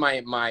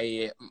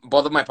my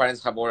both of my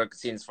parents have worked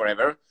since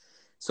forever.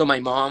 So my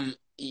mom,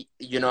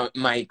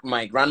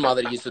 my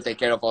grandmother used to take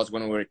care of us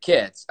when we were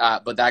kids.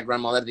 But that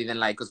grandmother didn't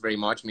like us very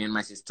much, me and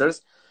my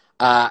sisters.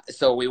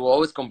 So we would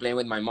always complain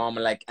with my mom,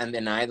 like, and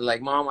the night,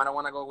 like, Mom, I don't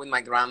want to go with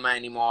my grandma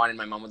anymore. And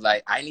my mom was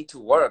like, I need to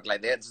work.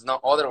 Like, there's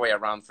no other way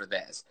around for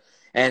this.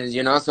 And,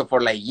 so for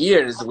like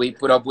years, we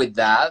put up with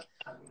that.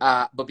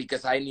 But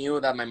because I knew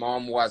that my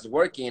mom was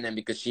working, and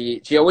because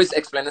she always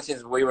explained it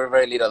since we were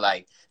very little,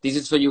 like, this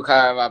is so you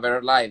have a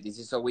better life, this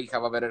is so we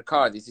have a better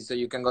car, this is so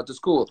you can go to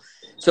school.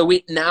 So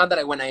now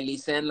that when I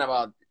listen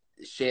about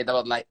shit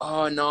about like,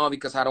 oh no,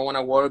 because I don't want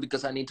to work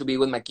because I need to be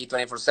with my kid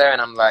 24/7,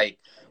 I'm like,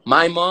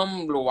 my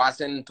mom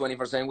wasn't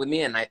 24/7 with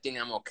me, and I think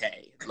I'm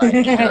okay. Like,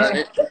 you know what I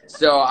mean?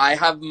 So I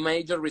have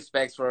major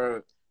respect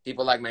for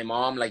people like my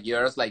mom, like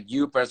yours, like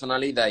you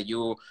personally, that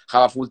you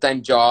have a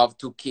full-time job,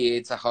 2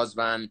 kids, a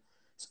husband,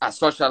 a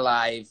social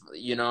life,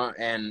 you know,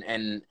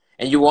 and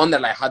you wonder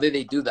like, how did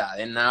they do that?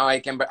 And now I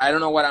don't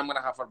know what I'm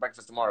gonna have for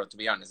breakfast tomorrow, to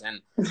be honest.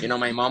 And you know,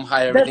 my mom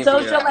had The everything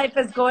figured social out. life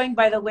is going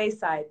by the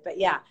wayside, but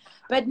yeah.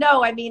 But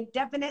no, I mean,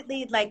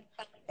 definitely, like,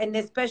 and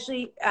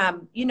especially,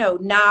 you know,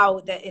 now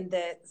that in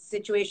the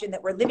situation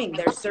that we're living,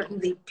 there's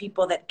certainly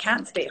people that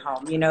can't stay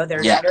home. You know,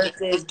 there's Yeah,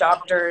 nurses,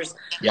 doctors,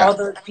 yeah, all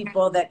those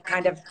people that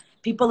kind of,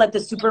 people at the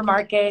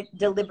supermarket,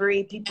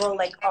 delivery people,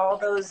 like all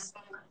those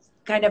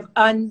kind of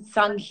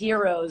unsung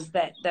heroes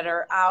that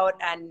are out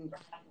and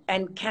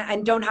can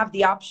and don't have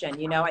the option.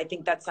 You know, I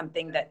think that's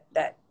something that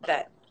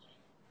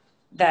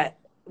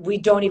we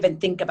don't even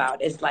think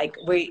about, is like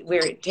we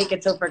take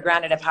it so for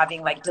granted of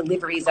having like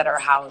deliveries at our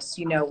house,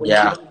 you know, when we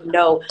yeah, don't even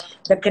know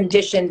the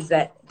conditions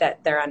that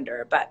they're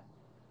under. But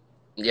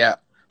yeah.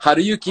 How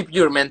do you keep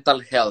your mental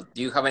health?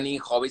 Do you have any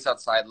hobbies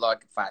outside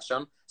like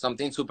fashion?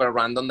 Something super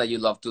random that you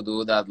love to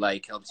do that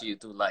like helps you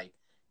to like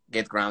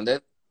get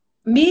grounded?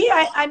 me,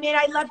 I mean,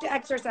 I love to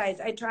exercise.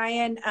 I try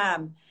and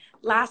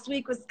last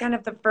week was kind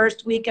of the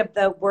first week of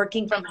the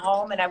working from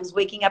home, and I was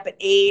waking up at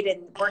 8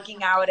 and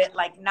working out at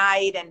like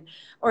night and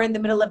or in the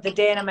middle of the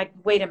day, and I'm like,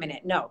 wait a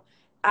minute, no,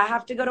 I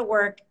have to go to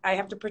work. I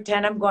have to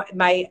pretend I'm going.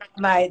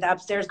 The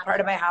upstairs part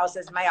of my house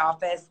is my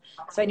office,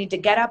 so I need to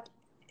get up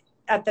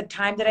at the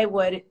time that I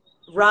would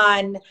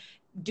run,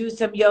 do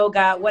some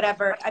yoga,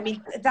 whatever. I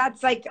mean,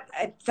 that's like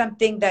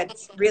something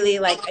that's really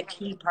like a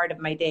key part of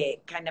my day.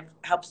 It kind of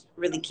helps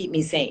really keep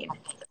me sane.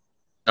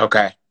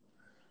 Okay.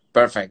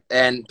 Perfect.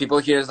 And people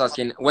here is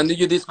asking, when did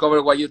you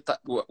discover what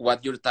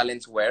your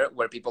talents were?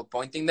 Were people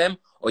pointing them,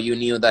 or you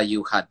knew that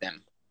you had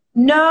them?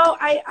 No,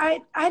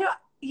 I don't,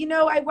 you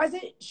know, I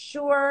wasn't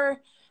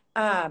sure.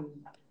 Um,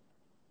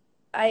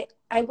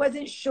 I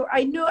wasn't sure.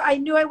 I knew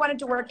I wanted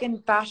to work in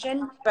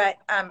fashion, but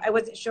I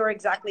wasn't sure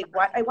exactly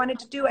what I wanted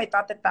to do. I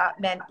thought that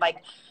meant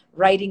like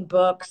writing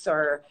books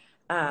or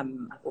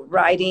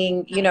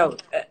writing, you know,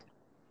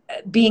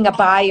 being a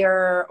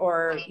buyer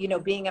or, you know,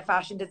 being a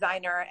fashion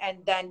designer.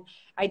 And then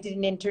I did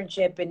an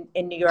internship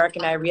in New York,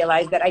 and I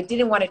realized that I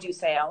didn't want to do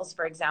sales,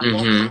 for example.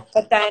 Mm-hmm.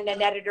 But then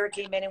an editor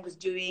came in and was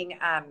doing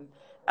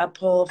a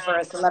poll for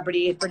a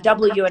celebrity for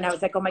W, and I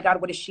was like, oh my God,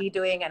 what is she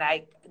doing? And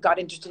I got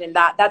interested in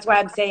that. That's why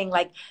I'm saying,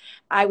 like,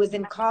 I was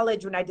in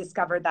college when I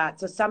discovered that.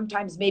 So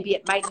sometimes maybe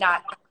it might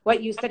not,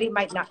 what you study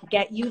might not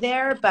get you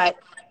there, but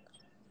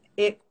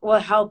it will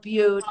help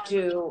you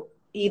to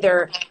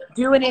either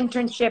do an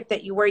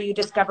internship where you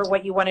discover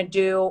what you want to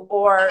do,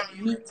 or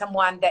meet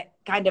someone that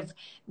kind of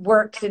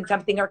works in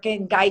something or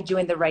can guide you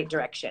in the right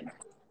direction.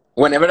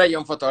 Whenever a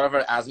young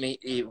photographer asks me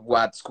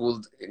what school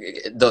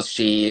does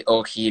she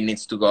or he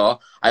needs to go,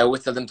 I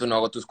always tell them to not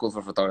go to school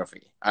for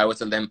photography. I always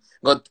tell them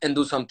go and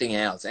do something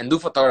else and do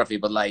photography,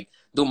 but like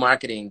do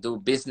marketing, do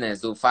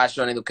business, do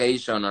fashion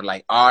education, or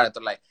like art,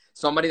 or like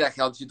somebody that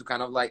helps you to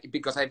kind of like,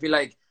 because I feel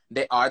like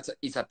the art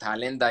is a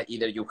talent that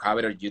either you have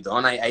it or you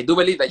don't. I do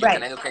believe that you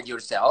can Right. educate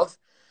yourself,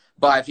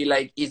 but I feel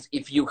like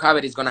if you have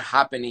it, it's gonna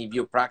happen if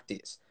you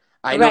practice.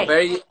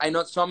 Right. I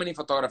know so many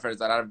photographers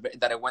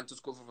that I went to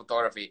school for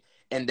photography,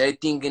 and they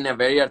think in a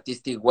very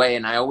artistic way,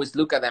 and I always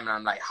look at them and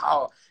I'm like,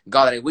 how,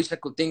 God, I wish I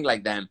could think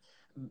like them.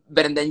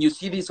 But and then you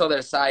see this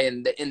other side,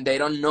 and they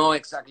don't know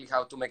exactly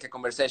how to make a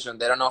conversation.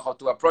 They don't know how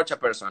to approach a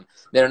person.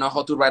 They don't know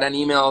how to write an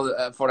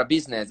email for a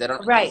business. They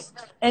don't. Right.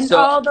 And So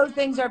all those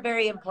things are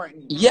very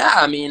important. yeah,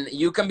 I mean,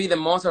 you can be the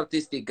most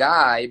artistic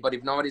guy, but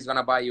if nobody's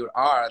gonna buy your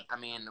art, I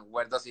mean,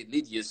 where does it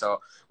lead you? So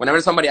whenever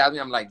somebody asks me,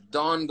 I'm like,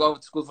 don't go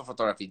to school for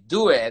photography.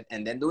 Do it,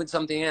 and then do it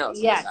something else.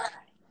 Yes,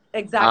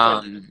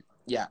 exactly.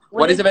 Yeah.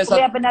 What is, we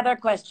have another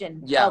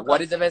question. Yeah? Oh, What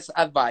go. is the best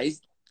advice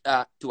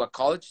to a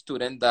college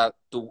student that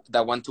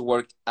want to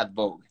work at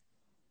Vogue?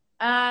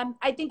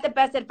 I think the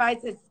best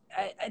advice is,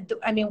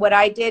 I mean, what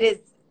I did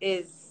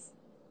is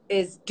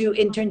do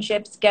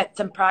internships, get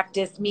some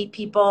practice, meet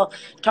people,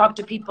 talk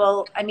to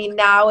people. I mean,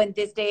 now in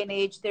this day and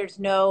age, there's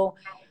no,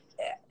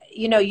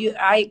 you know,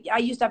 I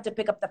used to have to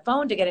pick up the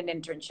phone to get an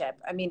internship.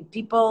 I mean,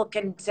 people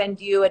can send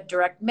you a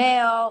direct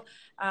mail.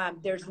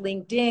 There's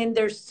LinkedIn.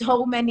 There's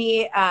so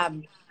many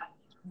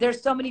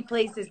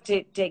places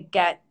to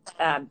get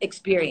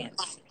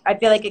experience. I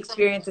feel like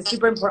experience is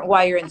super important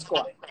while you're in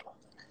school.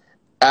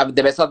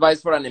 The best advice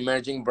for an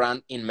emerging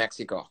brand in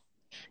Mexico.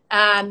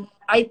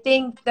 I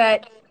think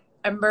that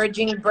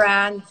emerging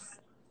brands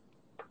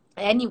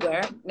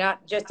anywhere,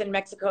 not just in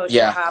Mexico, should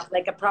Yeah. have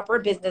like a proper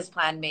business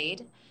plan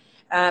made.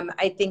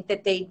 I think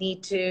that they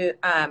need to,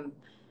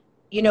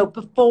 you know,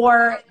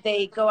 before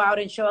they go out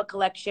and show a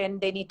collection,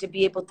 they need to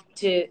be able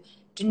to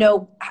to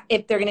know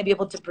if they're going to be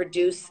able to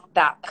produce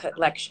that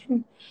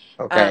collection.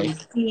 Okay.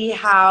 See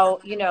how,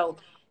 you know,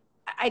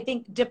 I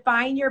think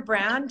define your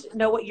brand,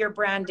 know what your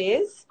brand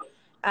is,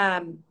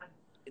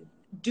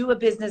 do a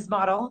business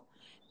model,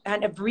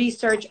 and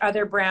research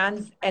other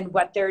brands and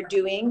what they're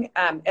doing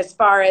as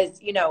far as,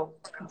 you know,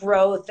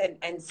 growth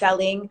and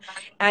selling.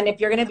 And if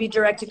you're going to be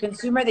direct to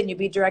consumer, then you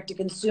be direct to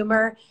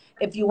consumer.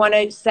 If you want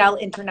to sell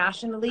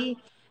internationally,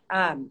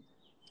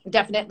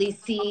 definitely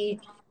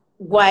see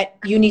what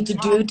you need to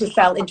do to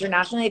sell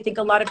internationally. I think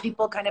a lot of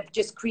people kind of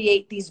just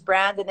create these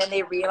brands and then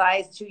they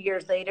realize 2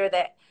 years later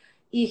that,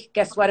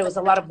 guess what, it was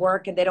a lot of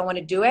work and they don't want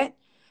to do it.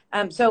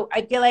 So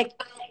I feel like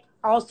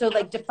also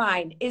like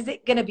define, is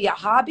it going to be a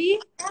hobby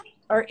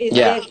or is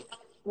this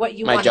what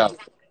you want to do?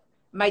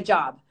 My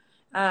job.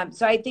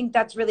 So I think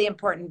that's really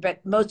important,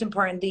 but most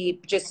importantly,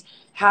 just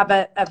have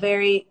a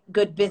very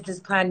good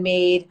business plan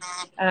made,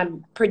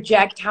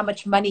 project how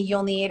much money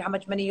you'll need,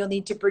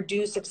 to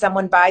produce if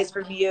someone buys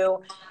from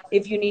you,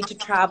 if you need to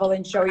travel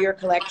and show your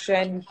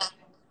collection,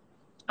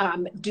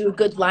 do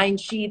good line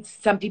sheets.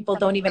 Some people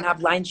don't even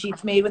have line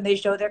sheets made when they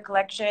show their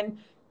collection,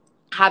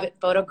 have it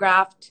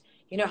photographed,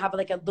 you know, have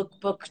like a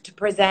lookbook to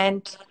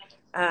present.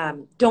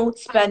 Don't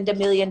spend $1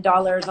 million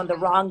on the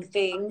wrong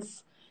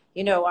things,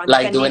 you know, on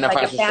Like sending doing a like a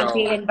fashion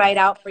fancy show. invite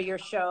out for your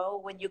show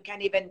when you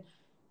can't even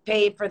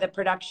pay for the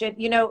production,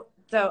 you know.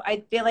 So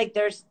I feel like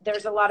there's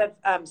a lot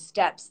of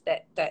steps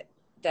that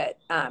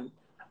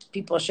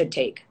people should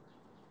take.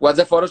 What's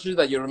the photo shoot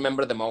that you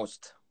remember the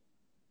most?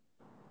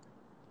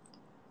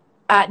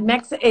 In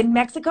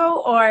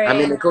Mexico or I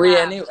mean, in it could be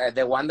any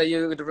the one that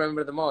you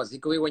remember the most.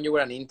 It could be when you were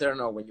an intern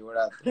or when you were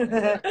at.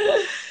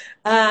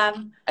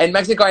 In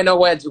Mexico, I know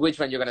which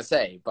one you're gonna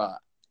say, but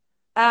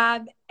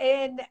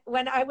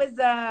when I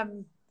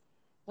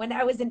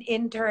was an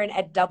intern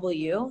at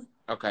W.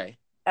 Okay.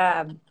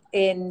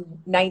 In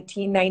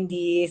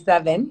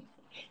 1997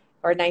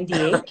 or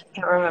 98,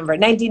 can't remember,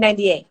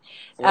 1998.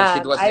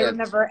 I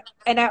remember,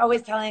 and I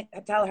always tell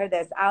her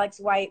this. Alex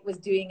White was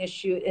doing a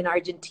shoot in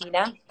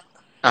Argentina.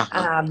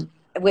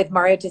 With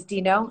Mario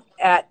Testino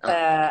at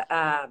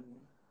the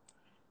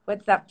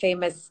what's that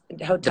famous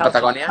hotel? The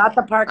Patagonia? Not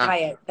the Park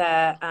Hyatt.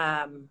 The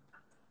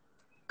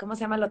 ¿cómo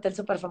se llama el hotel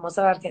super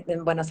famoso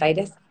en Buenos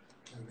Aires?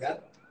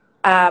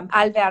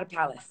 Alvear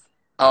Palace.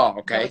 Oh,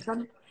 okay.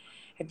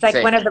 It's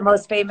like one of the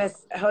most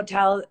famous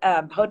hotels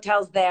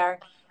there.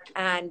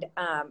 And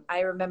I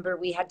remember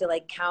we had to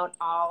like count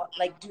all,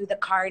 like do the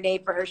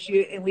carnet for her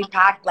shoot, and we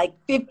packed like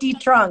 50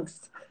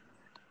 trunks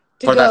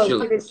to go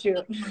to the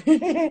shoot.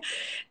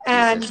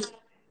 And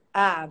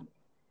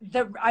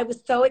I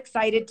was so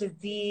excited to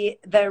see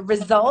the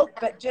result,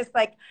 but just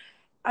like,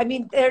 I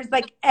mean, there's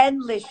like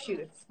endless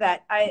shoots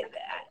that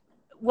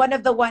one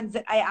of the ones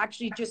that I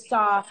actually just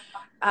saw,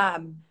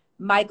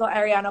 Michael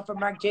Ariano from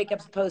Marc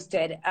Jacobs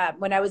posted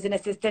when I was an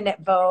assistant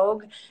at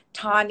Vogue.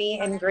 Tawny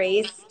and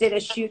Grace did a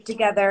shoot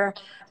together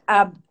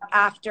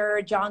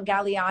after John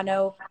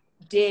Galliano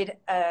did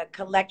a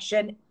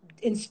collection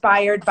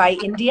inspired by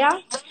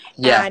India.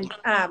 And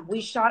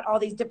we shot all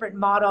these different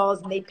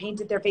models and they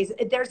painted their faces.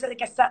 There's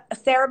like a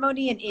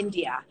ceremony in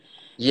India.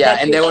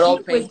 And they were all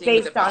painting was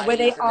based on where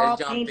they all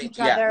paint each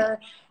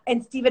other.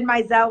 And Stephen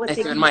Meisel was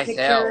taking the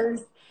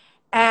pictures.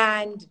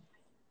 And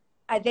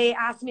they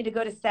asked me to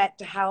go to set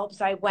to help.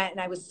 So I went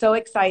and I was so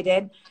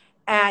excited.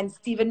 And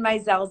Stephen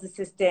Meisel's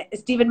assistant,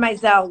 Stephen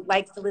Meisel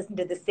likes to listen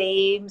to the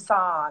same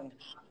song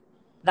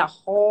the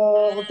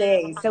whole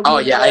day. So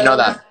I know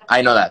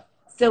that.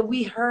 So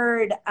we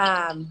heard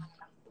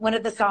one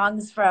of the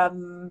songs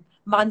from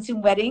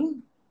Monsoon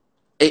Wedding.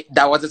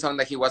 That was the song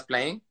that he was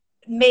playing?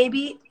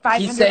 Maybe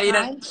 500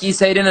 times. He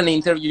said in an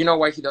interview, you know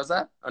why he does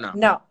that? Or no?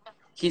 No.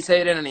 He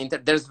said in an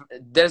interview,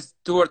 there's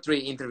 2 or 3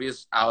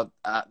 interviews out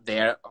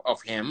there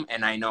of him,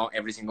 and I know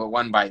every single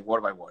one by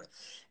word.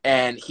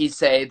 And he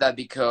said that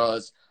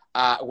because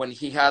when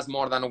he has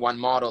more than one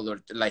model or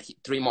like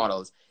 3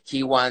 models,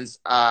 he wants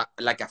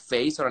like a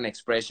face or an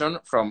expression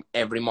from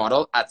every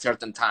model at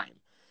certain time.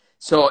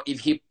 So if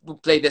he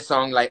play the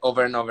song like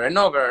over and over and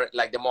over,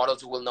 like the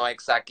models will know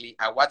exactly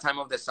at what time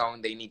of the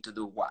song they need to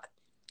do what.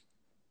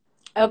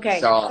 Okay.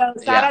 So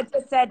Sarah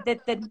just said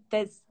that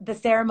the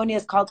ceremony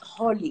is called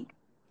Holi.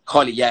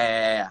 Holi,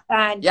 yeah.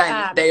 And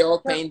they all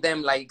paint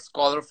them like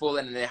colorful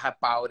and they have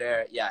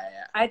powder. Yeah.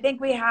 I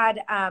think we had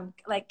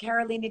like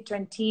Carolina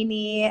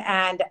Trentini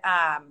and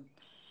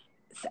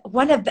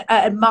one of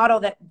the model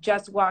that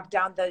just walked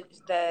down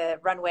the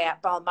runway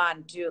at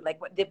Balmain too,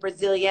 like the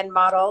Brazilian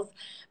models.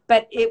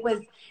 But it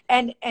was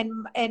and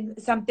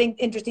something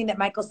interesting that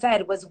Michael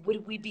said was,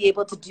 would we be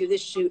able to do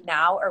this shoot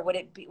now, or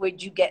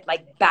would you get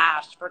like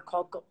bashed for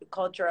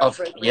cultural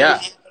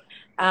appropriation?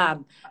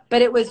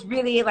 But it was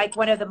really like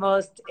one of the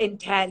most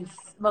intense,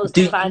 most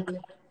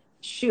fun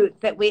shoots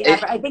that we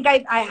ever. I think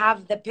I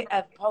have the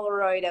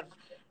Polaroid of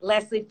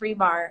Leslie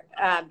Fremar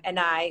and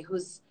I,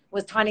 was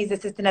Tawny's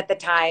assistant at the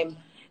time.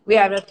 We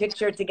have a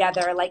picture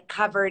together, like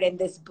covered in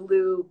this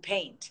blue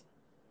paint.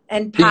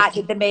 and Pat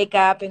did the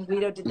makeup, and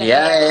Guido did the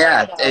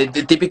hair.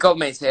 The typical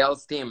my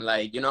sales team,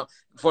 like, you know,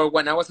 for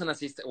when I was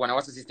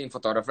assisting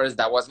photographers,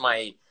 that was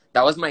my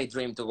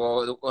dream to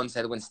go on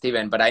set with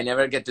Steven, but I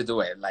never get to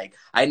do it. Like,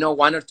 I know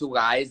one or two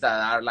guys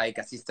that are like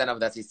assistant of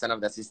the assistant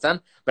of the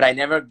assistant, but I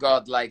never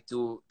got like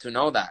to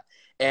know that.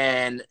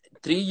 And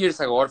 3 years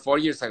ago or 4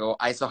 years ago,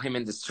 I saw him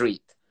in the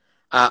street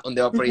on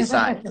the Upper East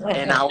Side,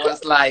 and I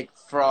was like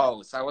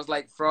froze. I was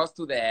like froze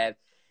to death.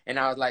 And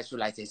I was like,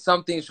 should I say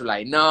something? Should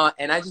I not?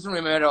 And I just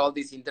remember all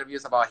these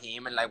interviews about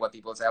him and like what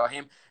people say about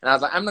him. And I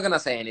was like, I'm not going to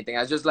say anything.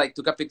 I just like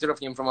took a picture of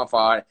him from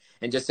afar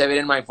and just saved it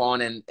in my phone.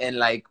 And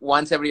like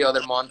once every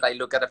other month, I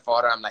look at the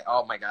photo. I'm like,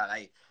 oh my God,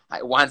 I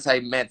once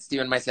I met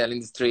Steven myself in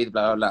the street,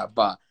 blah, blah, blah.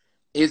 But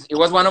it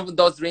was one of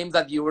those dreams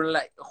that you were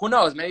like, who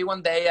knows, maybe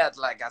one day as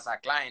a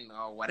client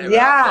or whatever.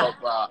 Yeah.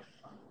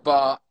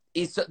 But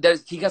he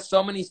has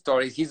so many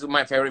stories. He's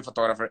my favorite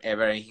photographer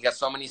ever, and he has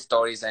so many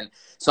stories and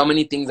so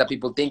many things that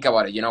people think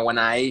about it. You know, when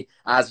I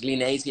ask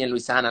Linnacy and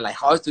Luisana like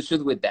how to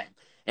shoot with them,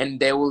 and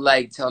they will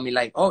like tell me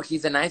like, oh,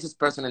 he's the nicest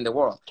person in the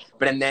world.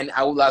 But then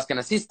I will ask an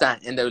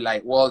assistant, and they're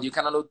like, well, you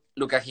cannot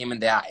look at him in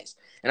the eyes.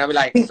 And I'll be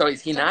like, so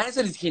is he nice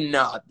or is he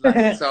not?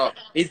 Like, so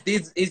is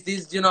this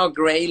you know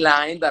gray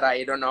line that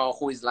I don't know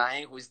who is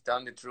lying, who is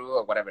telling the truth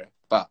or whatever.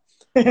 But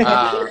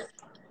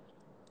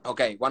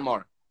okay, one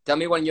more. Tell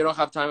me when you don't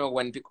have time or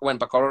when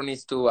Pacoro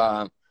needs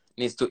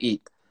to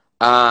eat.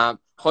 How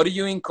do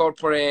you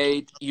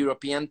incorporate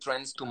European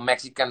trends to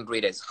Mexican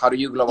readers? How do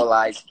you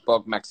globalize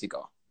Vogue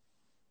Mexico?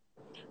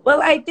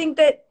 Well, I think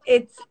that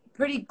it's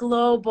pretty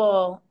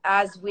global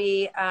as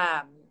we,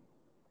 I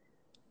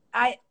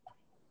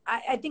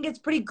think it's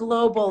pretty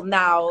global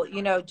now,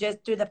 you know,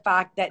 just through the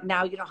fact that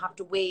now you don't have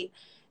to wait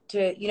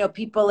to, you know,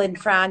 people in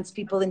France,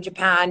 people in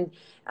Japan,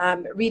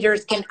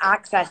 readers can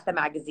access the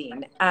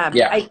magazine.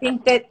 I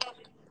think that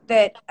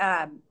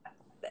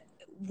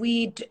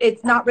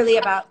it's not really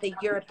about the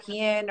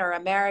European or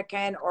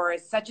American or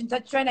such and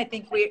such trend. I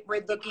think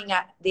we're looking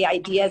at the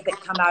ideas that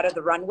come out of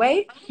the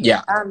runway.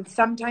 Yeah.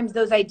 Sometimes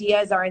those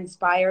ideas are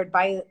inspired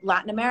by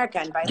Latin America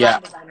and by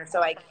Latin designers.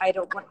 So I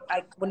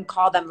wouldn't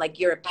call them like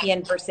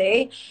European per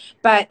se,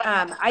 but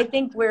I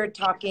think we're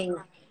talking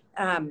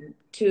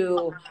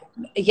to,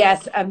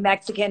 yes, a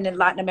Mexican and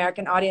Latin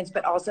American audience,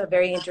 but also a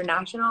very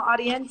international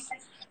audience.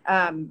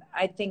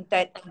 I think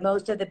that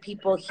most of the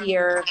people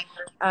here,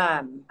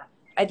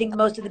 I think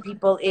most of the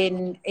people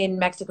in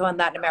Mexico and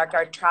Latin America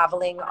are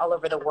traveling all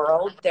over the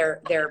world.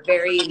 They're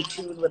very in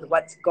tune with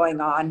what's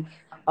going on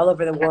all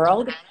over the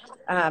world.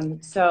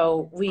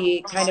 So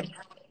we kind of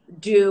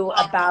do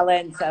a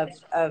balance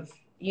of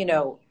you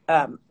know,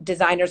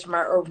 designers from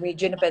our own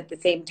region, but at the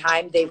same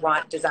time, they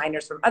want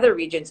designers from other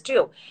regions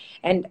too.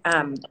 And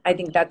I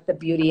think that's the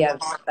beauty of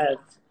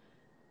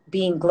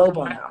being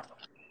global now.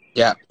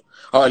 Yeah.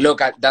 Oh,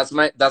 look, that's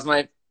my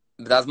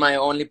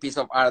only piece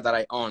of art that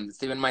I own.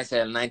 Steven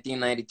Meisel,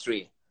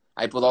 1993.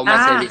 I put all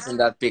my savings in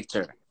that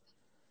picture.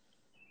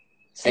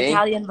 See?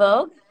 Italian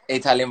Vogue?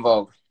 Italian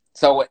Vogue.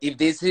 So if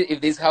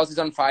this house is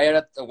on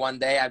fire one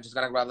day, I'm just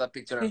gonna grab that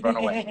picture and run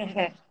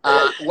away.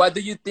 What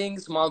do you think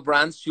small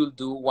brands should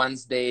do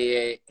once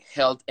the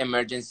health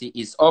emergency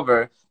is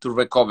over to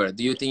recover?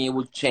 Do you think it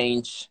would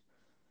change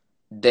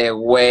the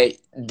way?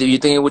 Do you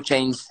think it would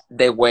change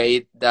the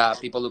way that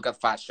people look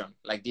at fashion,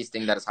 like this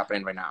thing that is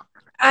happening right now?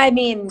 I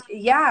mean,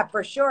 yeah,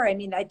 for sure. I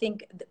mean, I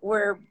think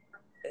we're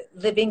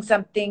living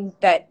something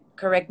that,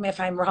 correct me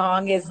if I'm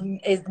wrong, is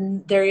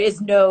there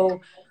is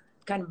no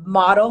kind of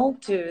model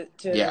to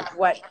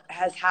what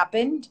has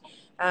happened.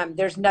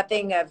 There's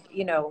nothing of,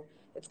 you know,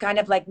 it's kind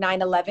of like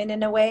 9/11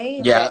 in a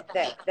way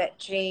that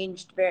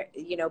changed,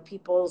 you know,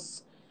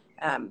 people's,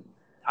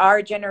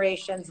 our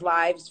generation's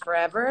lives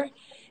forever.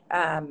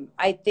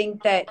 I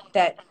think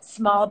that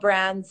small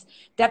brands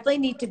definitely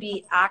need to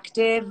be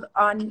active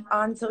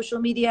on social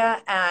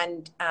media.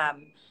 And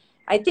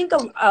I think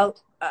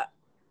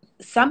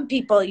some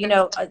people, you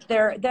know,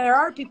 there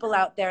are people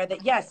out there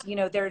that, yes, you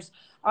know, there's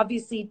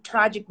obviously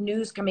tragic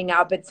news coming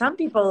out, but some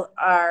people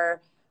are,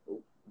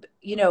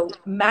 you know,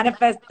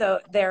 manifest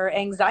their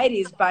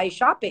anxieties by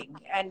shopping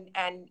and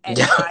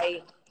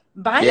by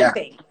buying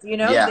things, you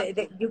know.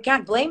 You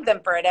can't blame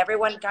them for it.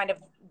 Everyone kind of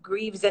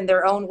grieves in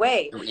their own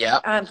way.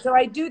 So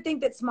I do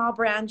think that small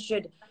brands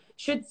should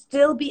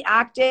still be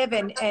active,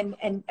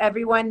 and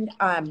everyone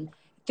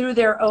through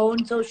their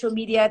own social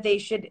media, they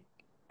should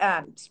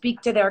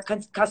speak to their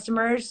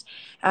customers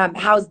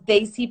how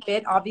they see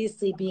fit,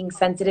 obviously being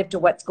sensitive to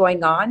what's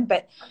going on,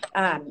 but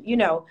you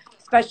know,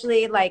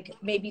 especially like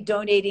maybe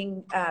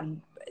donating,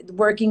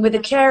 working with a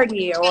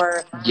charity,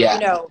 or you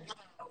know,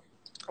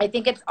 I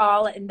think it's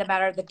all in the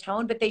matter of the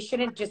tone, but they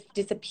shouldn't just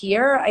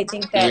disappear. I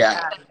think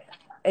that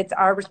it's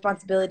our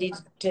responsibility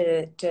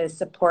to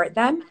support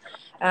them.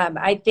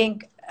 I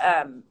think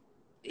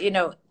you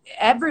know,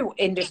 every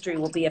industry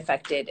will be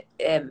affected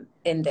in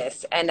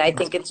this, and I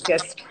think it's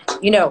just,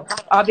 you know,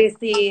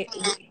 obviously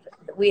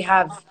we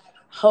have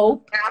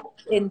hope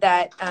in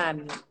that.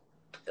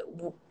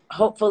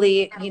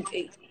 Hopefully,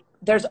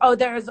 there's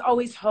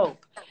always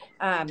hope.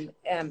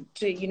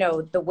 to, you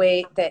know, the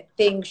way that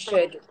things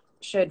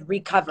should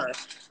recover.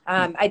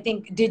 I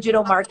think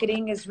digital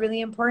marketing is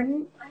really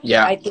important.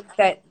 Yeah. I think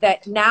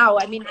that now,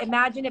 I mean,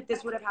 imagine if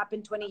this would have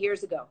happened 20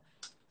 years ago.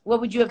 What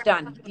would you have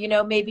done? You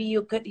know, maybe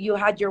you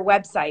had your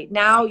website.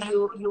 Now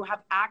you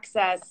have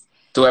access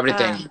To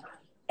everything.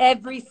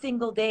 Every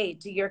single day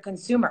to your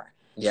consumer.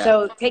 Yeah.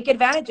 So take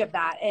advantage of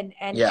that. And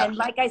Yeah. and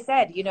like I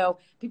said, you know,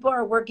 people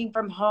are working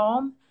from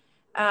home,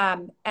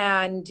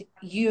 and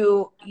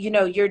you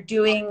know,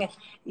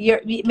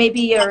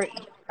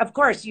 of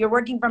course you're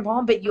working from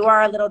home, but you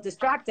are a little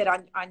distracted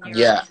on your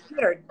Yeah.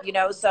 computer, you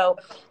know, so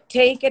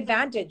take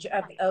advantage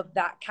of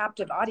that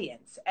captive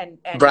audience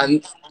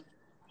Brand.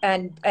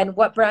 and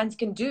what brands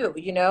can do,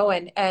 you know,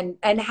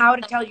 and how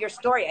to tell your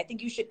story. I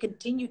think you should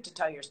continue to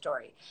tell your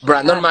story.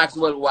 Brandon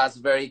Maxwell was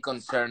very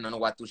concerned on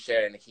what to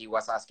share, and he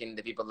was asking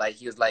the people, like,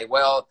 he was like,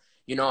 well,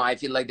 you know, I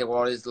feel like the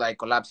world is like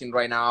collapsing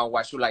right now.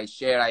 What should I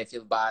share? I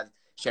feel bad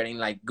sharing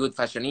like good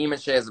fashion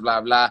images,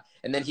 blah blah.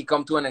 And then he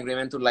come to an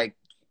agreement to like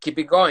keep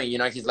it going. You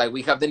know, he's like,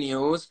 we have the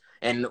news,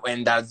 and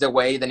that's the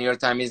way the New York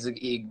Times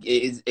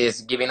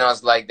is giving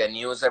us like the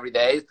news every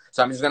day.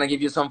 So I'm just gonna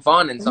give you some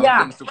fun and some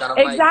things to kind of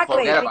like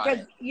forget about because,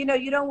 it. you know,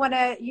 you don't want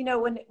to, you know,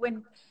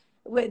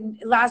 when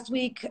last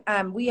week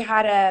we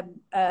had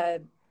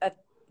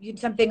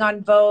something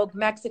on Vogue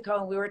Mexico,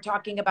 and we were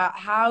talking about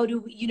how do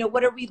we, you know,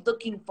 what are we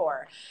looking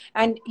for?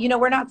 And, you know,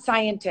 we're not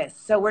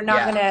scientists, so we're not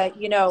gonna,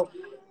 you know,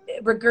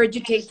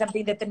 regurgitate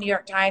something that the New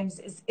York Times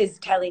is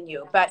telling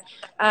you. But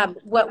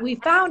what we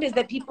found is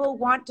that people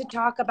want to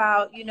talk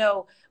about, you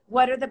know,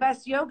 what are the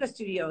best yoga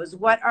studios?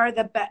 What are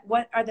the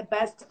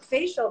best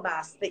facial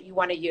masks that you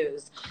want to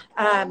use?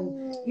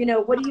 You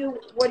know, what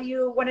do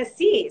you want to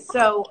see?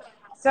 So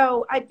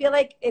I feel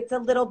like it's a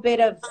little bit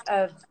of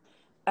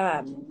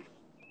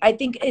I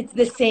think it's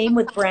the same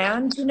with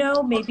brands, you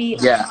know, maybe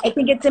I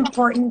think it's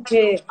important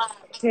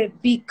to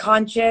be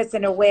conscious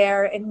and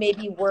aware and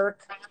maybe work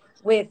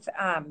with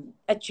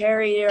a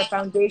charity or a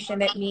foundation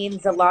that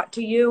means a lot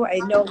to you. I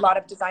know a lot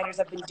of designers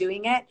have been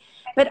doing it,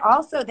 but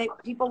also that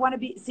people want to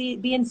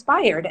be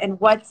inspired and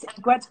what's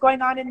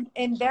going on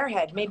in their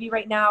head. Maybe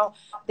right now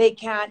they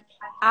can't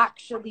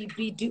actually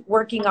be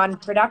working on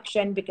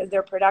production because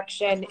their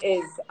production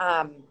is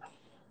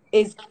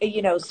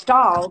you know,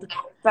 stalled.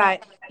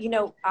 But, you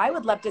know, I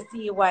would love to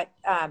see what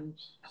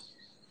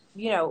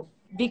you know,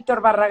 Victor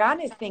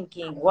Barragan is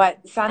thinking,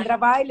 what Sandra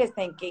Bail is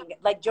thinking.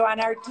 Like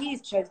Joanna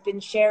Ortiz has been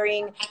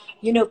sharing,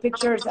 you know,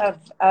 pictures of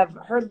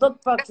her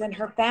lookbooks and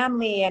her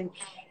family,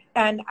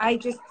 and I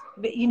just,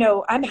 you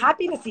know, I'm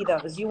happy to see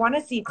those. You want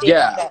to see things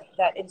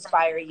that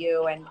inspire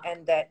you and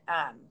that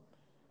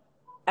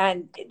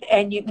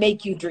and you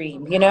make you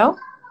dream, you know.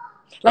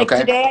 Like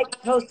today, I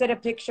posted a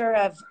picture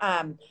of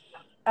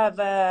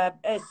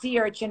a sea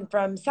urchin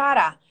from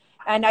Sara.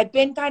 And I've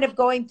been kind of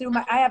going through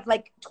I have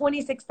like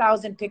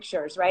 26,000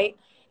 pictures, right,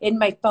 in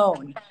my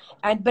phone.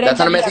 And Brenda,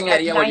 that's an amazing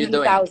idea what you're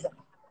doing.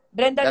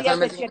 Brenda Diaz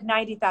said she had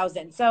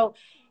 90,000. So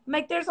I'm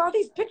like, there's all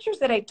these pictures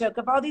that I took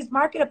of all these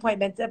market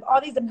appointments, of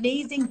all these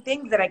amazing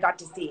things that I got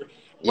to see.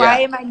 Why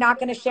am I not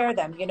going to share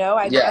them? You know,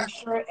 I'm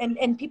sure,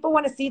 and people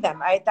want to see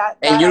them.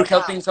 And you're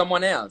helping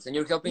someone else, and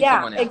you're helping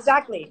someone else.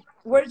 Exactly.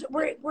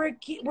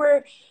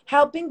 We're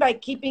helping by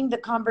keeping the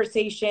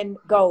conversation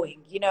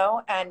going, you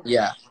know,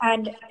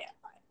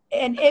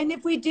 and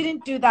if we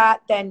didn't do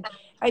that, then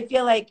I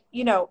feel like,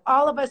 you know,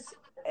 all of us,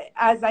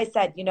 as I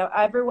said, you know,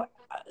 everyone,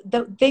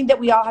 the thing that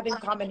we all have in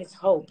common is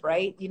hope,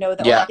 right? You know,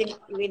 the only thing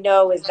we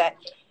know is that,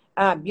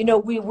 you know,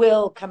 we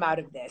will come out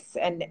of this,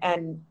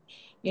 and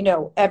you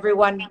know,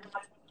 everyone,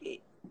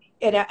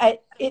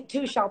 it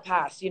too shall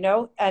pass, you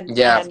know, and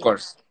of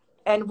course.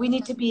 And we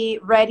need to be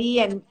ready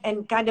and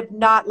kind of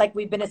not like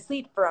we've been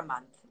asleep for a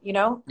month, you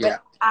know,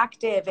 but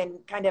active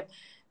and kind of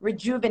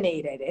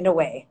rejuvenated in a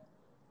way.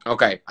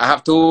 Okay, I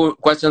have 2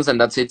 questions and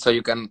that's it, so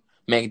you can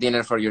make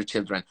dinner for your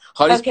children.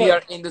 How is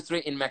PR industry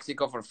in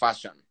Mexico for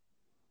fashion?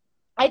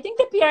 I think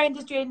the PR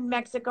industry in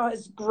Mexico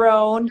has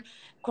grown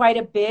quite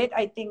a bit.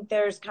 I think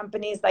there's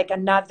companies like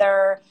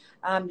Another,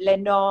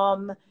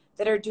 Lenom,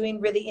 that are doing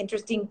really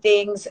interesting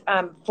things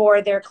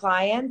for their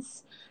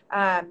clients,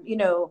 you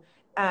know,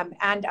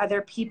 and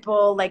other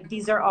people. Like,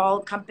 these are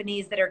all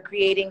companies that are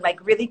creating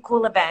like really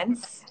cool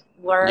events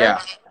where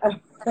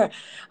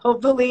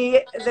hopefully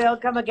they'll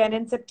come again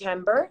in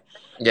September.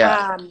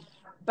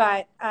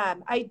 But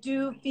I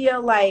do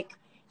feel like,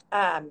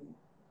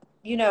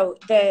 you know,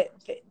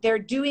 they're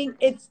doing,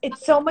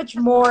 it's so much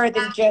more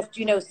than just,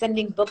 you know,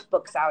 sending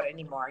books out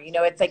anymore. You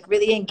know, it's like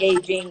really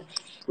engaging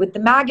with the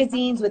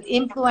magazines, with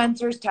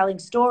influencers, telling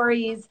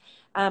stories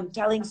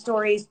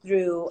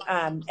through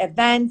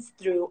events,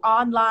 through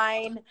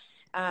online,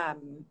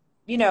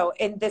 you know,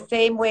 in the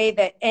same way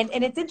that, and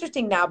it's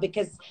interesting now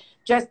because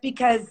just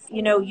because,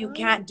 you know, you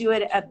can't do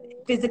it a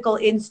physical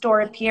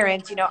in-store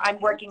appearance, you know, I'm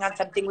working on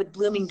something with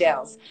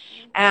Bloomingdale's,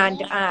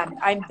 and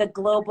I'm the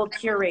global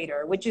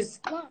curator, which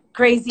is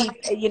crazy,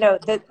 you know,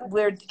 that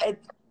we're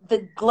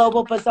the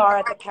global bazaar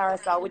at the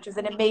Carousel, which is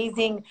an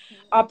amazing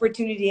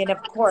opportunity. And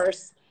of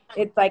course,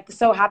 it like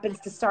so happens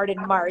to start in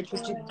March,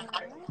 which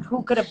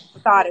who could have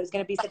thought it was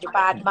going to be such a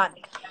bad month?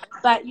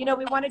 But, you know,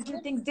 we want to do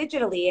things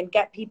digitally and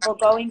get people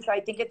going. So I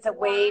think it's a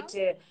way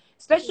to,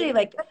 especially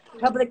like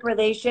public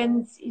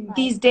relations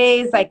these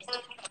days, like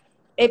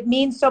it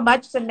means so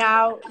much. So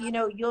now, you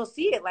know, you'll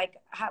see it, like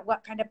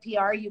what kind of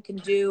PR you can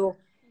do,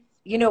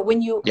 you know,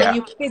 when you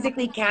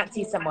physically can't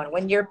see someone,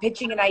 when you're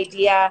pitching an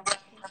idea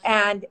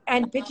and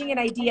pitching an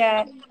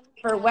idea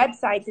for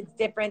websites, it's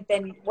different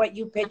than what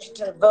you pitch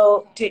to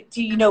Vogue, to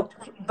you know,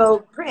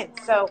 Vogue print.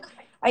 So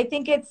I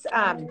think it's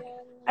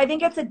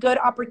a good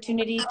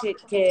opportunity to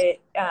you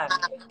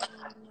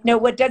know,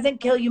 what doesn't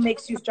kill you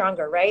makes you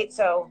stronger, right?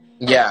 So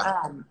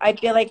I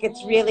feel like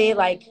it's really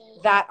like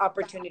that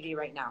opportunity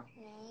right now.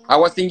 I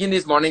was thinking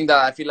this morning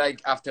that I feel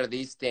like after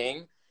this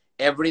thing,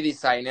 every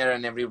designer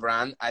and every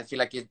brand, I feel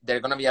like they're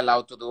going to be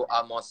allowed to do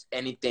almost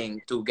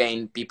anything to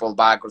gain people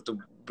back or to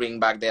bring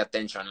back their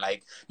attention.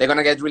 Like they're going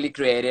to get really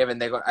creative,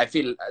 and I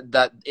feel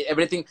that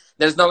everything,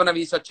 there's not going to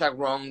be such a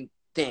wrong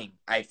thing.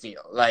 I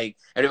feel like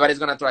everybody's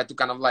going to try to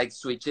kind of like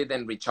switch it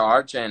and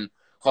recharge, and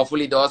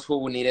hopefully those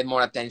who needed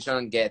more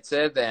attention gets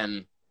it,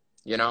 and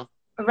you know.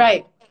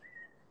 Right.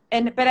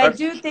 But I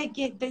do think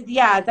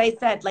as I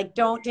said, like,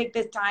 don't take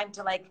this time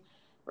to like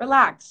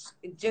relax.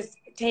 Just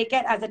take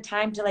it as a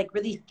time to like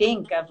really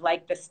think of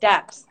like the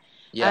steps.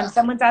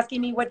 Someone's asking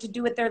me what to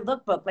do with their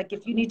lookbook. Like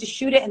if you need to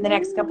shoot it in the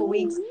next couple of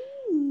weeks,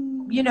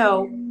 you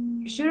know,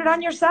 shoot it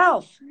on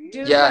yourself.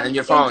 Do and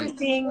your phone.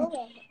 Interesting,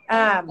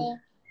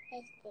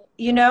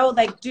 you know,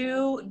 like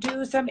do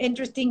some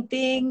interesting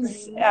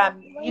things.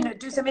 You know,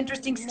 do some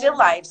interesting still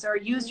lives or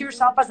use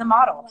yourself as a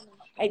model.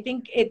 I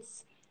think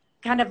it's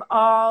kind of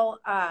all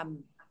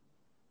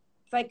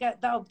it's like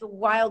the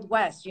Wild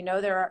West, you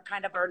know, there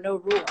are no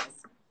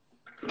rules.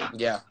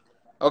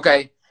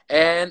 Okay.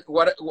 And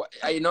what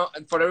you know,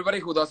 for everybody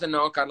who doesn't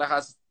know, Karla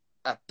has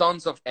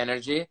tons of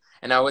energy,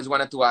 and I always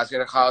wanted to ask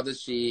her, how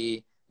does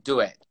she do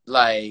it?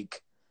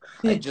 Like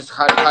just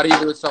how do you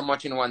do it so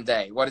much in one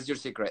day? What is your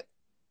secret?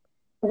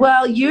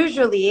 Well,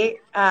 usually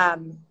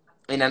in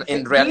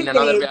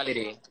another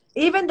reality,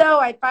 even though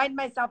I find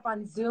myself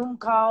on Zoom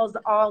calls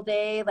all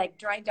day, like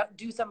trying to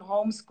do some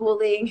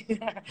homeschooling,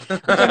 which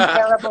I'm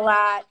terrible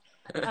at.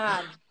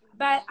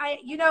 But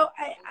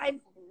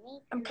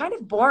I'm kind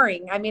of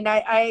boring. I mean,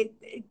 I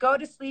go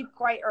to sleep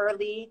quite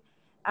early.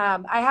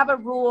 I have a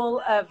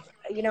rule of,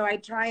 you know, I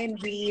try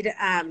and read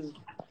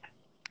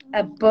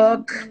a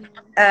book,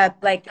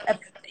 like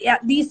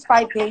at least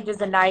 5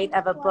 pages a night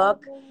of a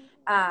book.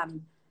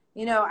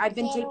 You know, I've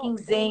been taking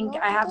zinc.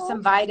 I have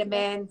some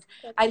vitamins.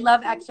 I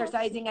love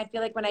exercising. I feel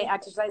like when I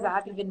exercise, I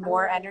have even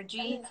more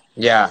energy.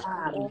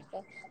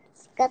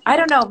 I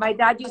don't know. My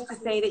dad used to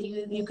say that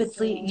you could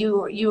sleep,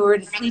 you were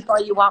to sleep all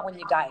you want when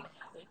you die,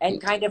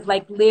 and kind of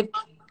like live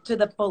to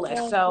the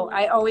fullest. So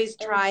I always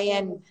try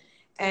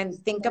and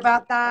think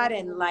about that,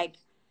 and like,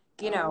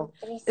 you know,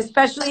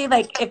 especially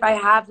like if I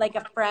have like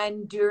a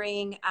friend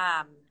during,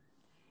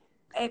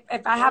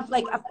 if I have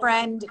like a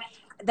friend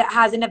that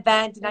has an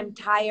event and I'm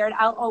tired,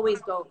 I'll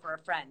always go for a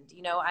friend.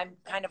 You know, I'm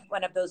kind of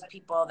one of those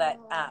people that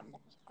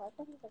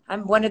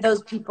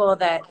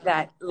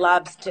that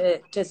loves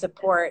to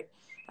support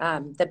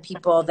the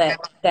people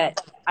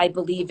that I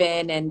believe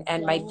in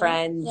and my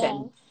friends,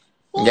 and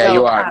so,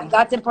 you are.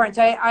 That's important.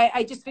 So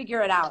I just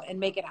figure it out and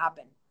make it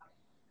happen.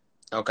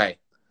 Okay.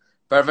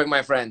 Perfect,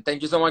 my friend.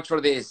 Thank you so much for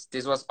this.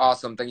 This was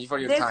awesome. Thank you for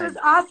your time. This was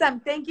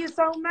awesome. Thank you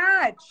so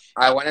much.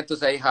 I wanted to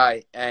say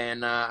hi,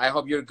 and I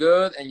hope you're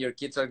good and your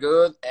kids are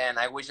good, and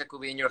I wish I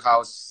could be in your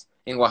house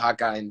in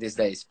Oaxaca in these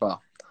days, but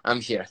I'm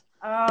here.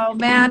 Oh,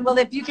 man. Well,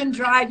 if you can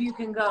drive, you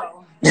can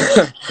go.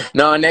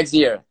 No, next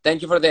year.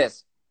 Thank you for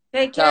this.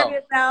 Take care of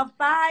yourself.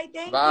 Bye.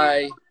 Thank you.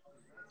 Bye.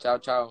 Ciao,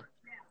 ciao.